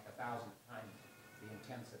down to like 1,000 times the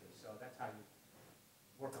intensity. So that's how you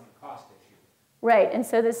work on the cost issue. Right, and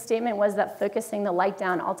so this statement was that focusing the light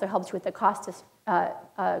down also helps with the cost issue.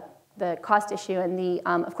 And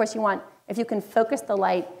of course, if you can focus the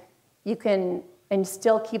light, you can and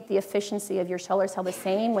still keep the efficiency of your solar cell the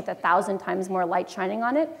same with 1,000 times more light shining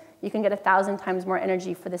on it. You can get 1,000 times more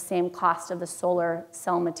energy for the same cost of the solar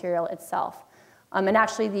cell material itself. And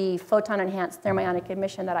actually, the photon-enhanced thermionic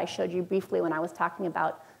emission that I showed you briefly when I was talking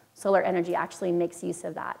about solar energy actually makes use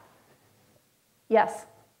of that. Yes?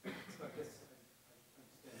 So I guess I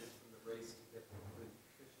understand this from the race to get the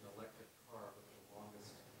efficient electric car with the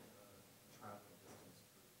longest traveling distance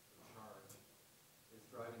for charge is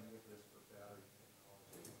driving the impetus for battery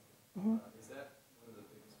technology. Is that one of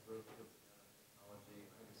the biggest growth fields in nanotechnology?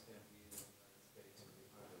 I understand we in the United States or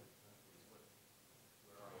the other countries.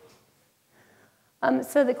 Where are we?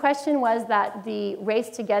 So the question was that the race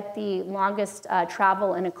to get the longest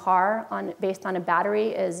travel in a car based on a battery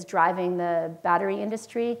is driving the battery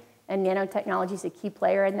industry, and nanotechnology is a key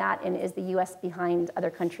player in that, and is the US behind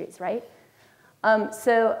other countries, right?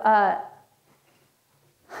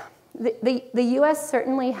 The US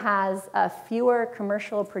certainly has fewer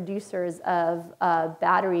commercial producers of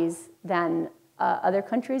batteries than other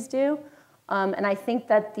countries do. And I think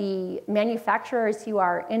that the manufacturers who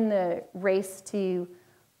are in the race to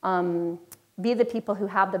be the people who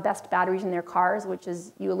have the best batteries in their cars, which,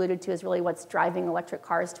 as you alluded to, is really what's driving electric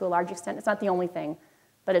cars to a large extent. It's not the only thing,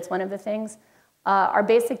 but it's one of the things, are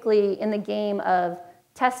basically in the game of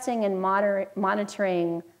testing and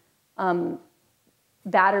monitoring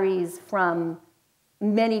batteries from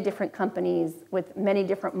many different companies with many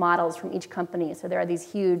different models from each company. So there are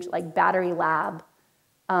these huge battery lab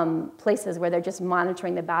places where they're just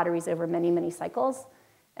monitoring the batteries over many, many cycles.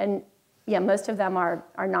 And yeah, most of them are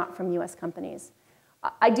not from US companies.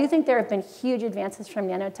 I do think there have been huge advances from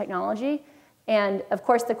nanotechnology. And of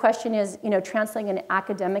course, the question is, translating an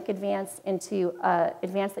academic advance into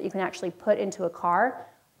advance that you can actually put into a car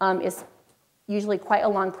is usually quite a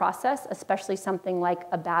long process, especially something like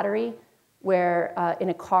a battery where in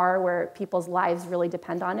a car where people's lives really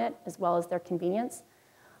depend on it, as well as their convenience.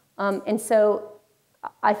 And so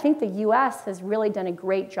I think the US has really done a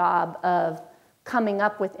great job of coming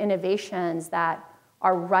up with innovations that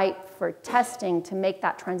are ripe for testing to make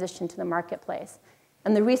that transition to the marketplace.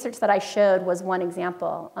 And the research that I showed was one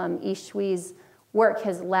example. Yi Shui's work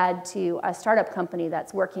has led to a startup company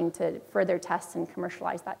that's working to further test and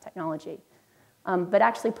commercialize that technology. But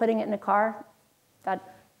actually putting it in a car,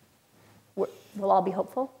 that we'll all be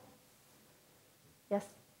hopeful. Yes?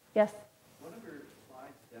 Yes? One of your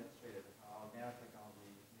slides demonstrated how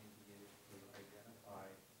nanotechnology may be used to identify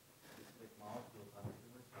specific molecules on the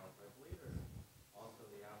tumor cells. I believe there's also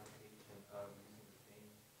the application of using the same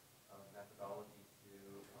methodology to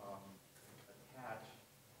attach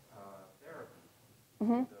therapy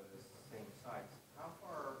to those same sites. How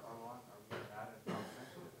far along are we in that, and how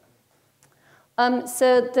essential is that?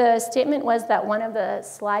 So the statement was that one of the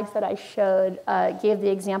slides that I showed gave the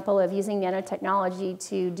example of using nanotechnology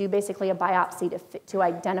to do basically a biopsy to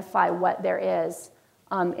identify what there is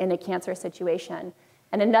in a cancer situation.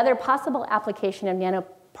 And another possible application of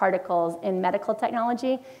nanoparticles in medical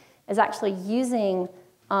technology is actually using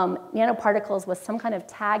nanoparticles with some kind of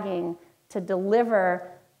tagging to deliver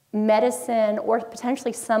medicine or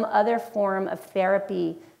potentially some other form of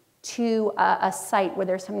therapy to a site where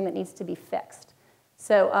there's something that needs to be fixed.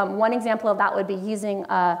 So one example of that would be using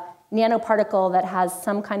a nanoparticle that has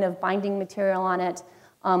some kind of binding material on it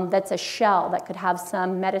that's a shell that could have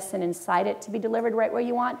some medicine inside it to be delivered right where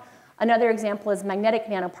you want. Another example is magnetic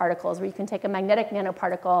nanoparticles, where you can take a magnetic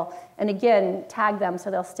nanoparticle and, again, tag them so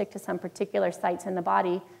they'll stick to some particular sites in the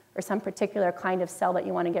body or some particular kind of cell that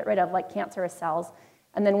you want to get rid of, like cancerous cells.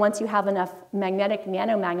 And then once you have enough magnetic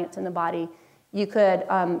nanomagnets in the body, you could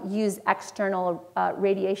use external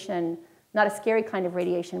radiation, not a scary kind of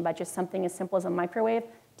radiation, but just something as simple as a microwave,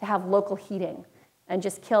 to have local heating and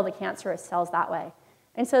just kill the cancerous cells that way.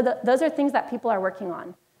 And so those are things that people are working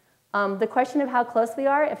on. The question of how close we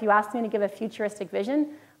are, if you asked me to give a futuristic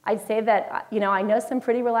vision, I'd say that I know some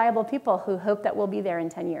pretty reliable people who hope that we'll be there in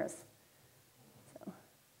 10 years. So,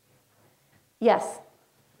 yes?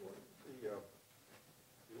 What is the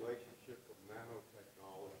relationship of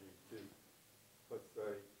nanotechnology to, let's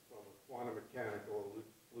say, from a quantum mechanical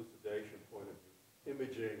elucidation point of view,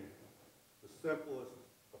 imaging the simplest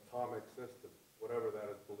atomic system, whatever that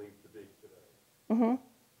is believed to be today? Mm-hmm.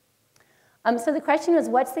 So the question was,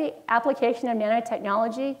 what's the application of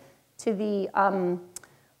nanotechnology to the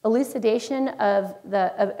elucidation of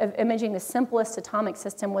imaging the simplest atomic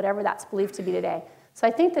system, whatever that's believed to be today? So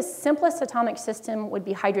I think the simplest atomic system would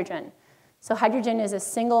be hydrogen. So hydrogen is a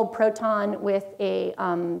single proton with a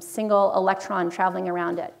single electron traveling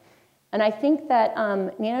around it. And I think that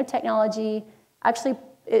nanotechnology actually,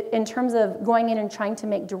 in terms of going in and trying to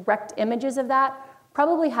make direct images of that,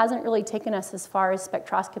 probably hasn't really taken us as far as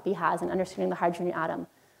spectroscopy has in understanding the hydrogen atom.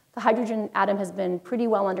 The hydrogen atom has been pretty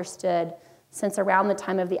well understood since around the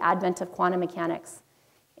time of the advent of quantum mechanics.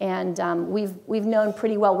 And we've known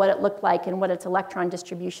pretty well what it looked like and what its electron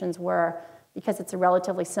distributions were, because it's a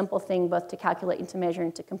relatively simple thing both to calculate and to measure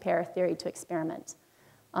and to compare theory to experiment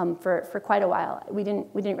for quite a while. We didn't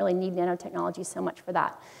really need nanotechnology so much for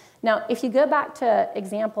that. Now, if you go back to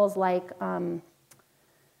examples like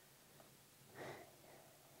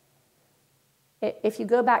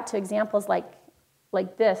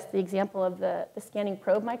this, the example of the scanning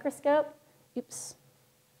probe microscope. Oops.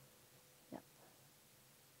 Yep.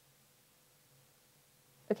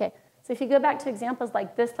 Okay, so if you go back to examples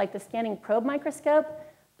like this, like the scanning probe microscope,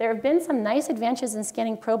 there have been some nice advances in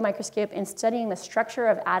scanning probe microscope in studying the structure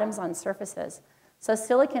of atoms on surfaces. So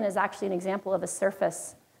silicon is actually an example of a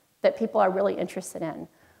surface that people are really interested in.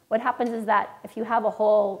 What happens is that if you have a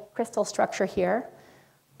whole crystal structure here,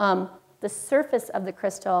 the surface of the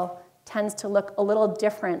crystal tends to look a little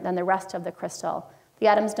different than the rest of the crystal. The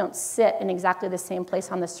atoms don't sit in exactly the same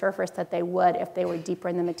place on the surface that they would if they were deeper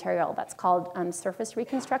in the material. That's called surface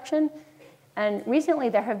reconstruction. And recently,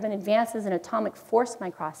 there have been advances in atomic force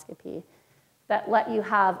microscopy that let you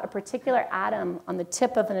have a particular atom on the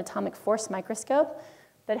tip of an atomic force microscope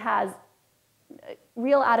that has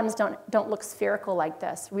real atoms don't look spherical like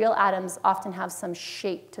this. Real atoms often have some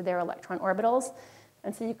shape to their electron orbitals.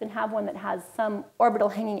 And so you can have one that has some orbital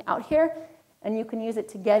hanging out here, and you can use it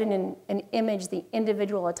to get in and image the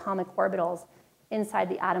individual atomic orbitals inside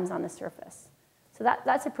the atoms on the surface. So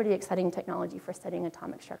that's a pretty exciting technology for studying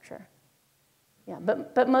atomic structure. Yeah,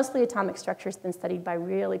 but mostly atomic structure has been studied by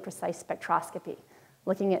really precise spectroscopy,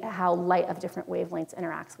 looking at how light of different wavelengths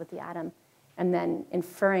interacts with the atom, and then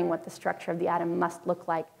inferring what the structure of the atom must look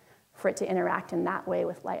like for it to interact in that way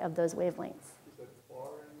with light of those wavelengths.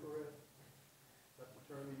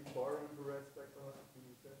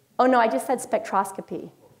 Oh, no, I just said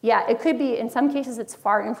spectroscopy. Yeah, it could be, in some cases, it's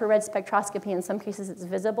far infrared spectroscopy. In some cases, it's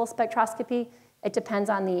visible spectroscopy. It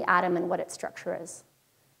depends on the atom and what its structure is.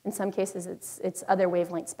 In some cases, it's other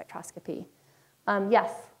wavelength spectroscopy.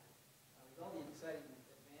 Yes? With all the exciting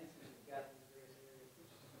advances we've got in these various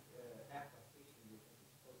areas, which application do you think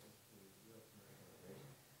is closest to real commercialization?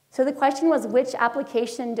 So the question was, which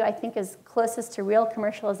application do I think is closest to real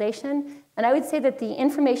commercialization? And I would say that the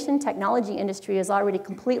information technology industry is already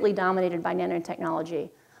completely dominated by nanotechnology.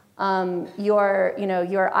 Your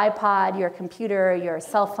iPod, your computer, your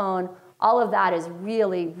cell phone, all of that is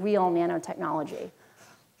really real nanotechnology.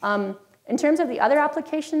 In terms of the other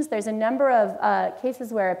applications, there's a number of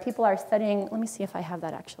cases where people are studying, let me see if I have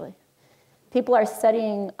that actually. People are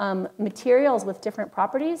studying materials with different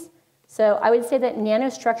properties. So I would say that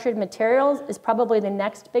nanostructured materials is probably the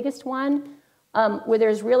next biggest one, where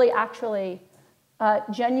there's really actually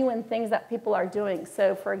genuine things that people are doing.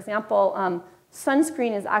 So for example,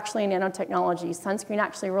 Sunscreen is actually a nanotechnology. Sunscreen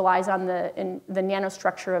actually relies on the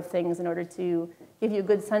nanostructure of things in order to give you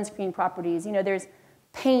good sunscreen properties. You know, there's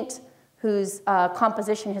paint whose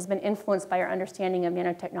composition has been influenced by our understanding of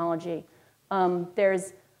nanotechnology.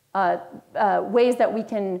 There's ways that we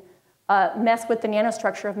can mess with the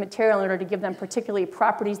nanostructure of material in order to give them particularly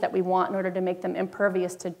properties that we want in order to make them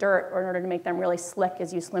impervious to dirt or in order to make them really slick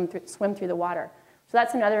as you swim through the water. So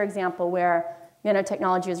that's another example where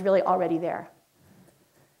nanotechnology is really already there.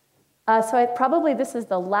 So probably this is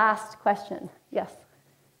the last question. Yes?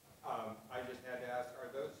 I just had to ask,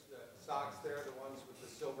 are those socks there the ones with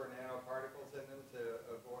the silver nanoparticles in them to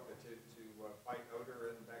avoid to fight odor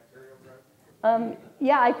and bacterial growth?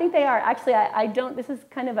 Yeah, I think they are. Actually, I don't. This is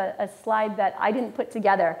kind of a slide that I didn't put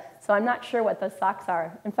together, so I'm not sure what those socks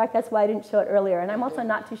are. In fact, that's why I didn't show it earlier. And I'm also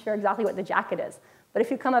not too sure exactly what the jacket is. But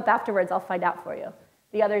if you come up afterwards, I'll find out for you.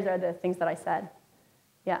 The others are the things that I said.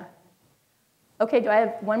 Yeah. Okay, do I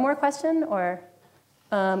have one more question? Or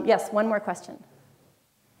yes, one more question.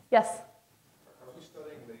 Yes? Are we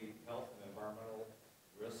studying the health and environmental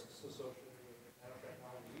risks associated with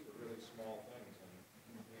nanotechnology? These are really small things, and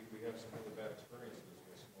we have some really bad experiences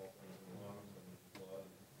with small things in lungs and blood.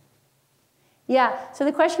 Yeah, so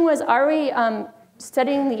the question was, are we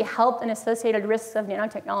studying the health and associated risks of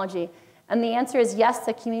nanotechnology? And the answer is yes,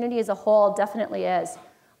 the community as a whole definitely is.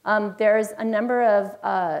 There's a number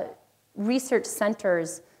of research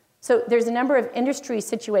centers. So there's a number of industry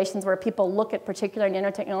situations where people look at particular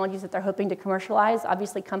nanotechnologies that they're hoping to commercialize.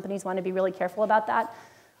 Obviously, companies want to be really careful about that.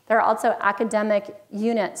 There are also academic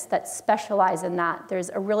units that specialize in that. There's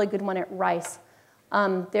a really good one at Rice.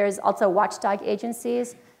 There's also watchdog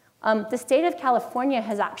agencies. The state of California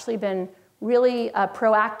has actually been really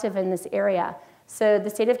proactive in this area. So the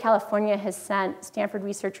state of California has sent Stanford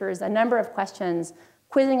researchers a number of questions,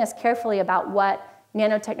 quizzing us carefully about what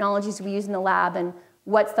nanotechnologies we use in the lab and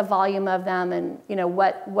what's the volume of them and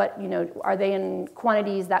are they in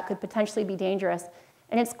quantities that could potentially be dangerous.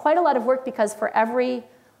 And it's quite a lot of work because for every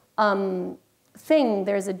thing,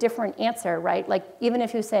 there's a different answer, right? Like even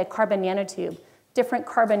if you say a carbon nanotube, different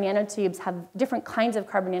kinds of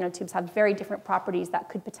carbon nanotubes have very different properties that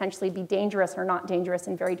could potentially be dangerous or not dangerous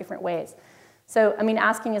in very different ways. So, I mean,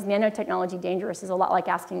 asking is nanotechnology dangerous is a lot like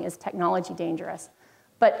asking is technology dangerous.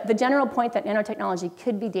 But the general point that nanotechnology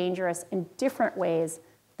could be dangerous in different ways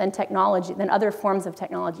than other forms of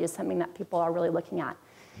technology is something that people are really looking at.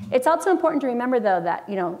 It's also important to remember, though, that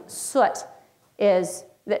soot is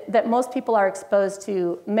that most people are exposed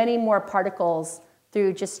to many more particles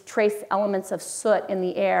through just trace elements of soot in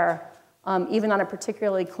the air, even on a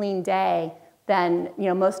particularly clean day, than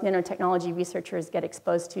most nanotechnology researchers get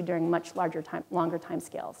exposed to during much longer time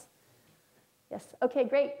scales. Yes. Okay,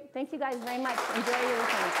 great. Thank you guys very much. Enjoy your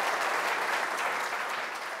weekend.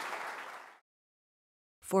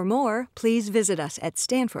 For more, please visit us at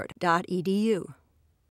stanford.edu.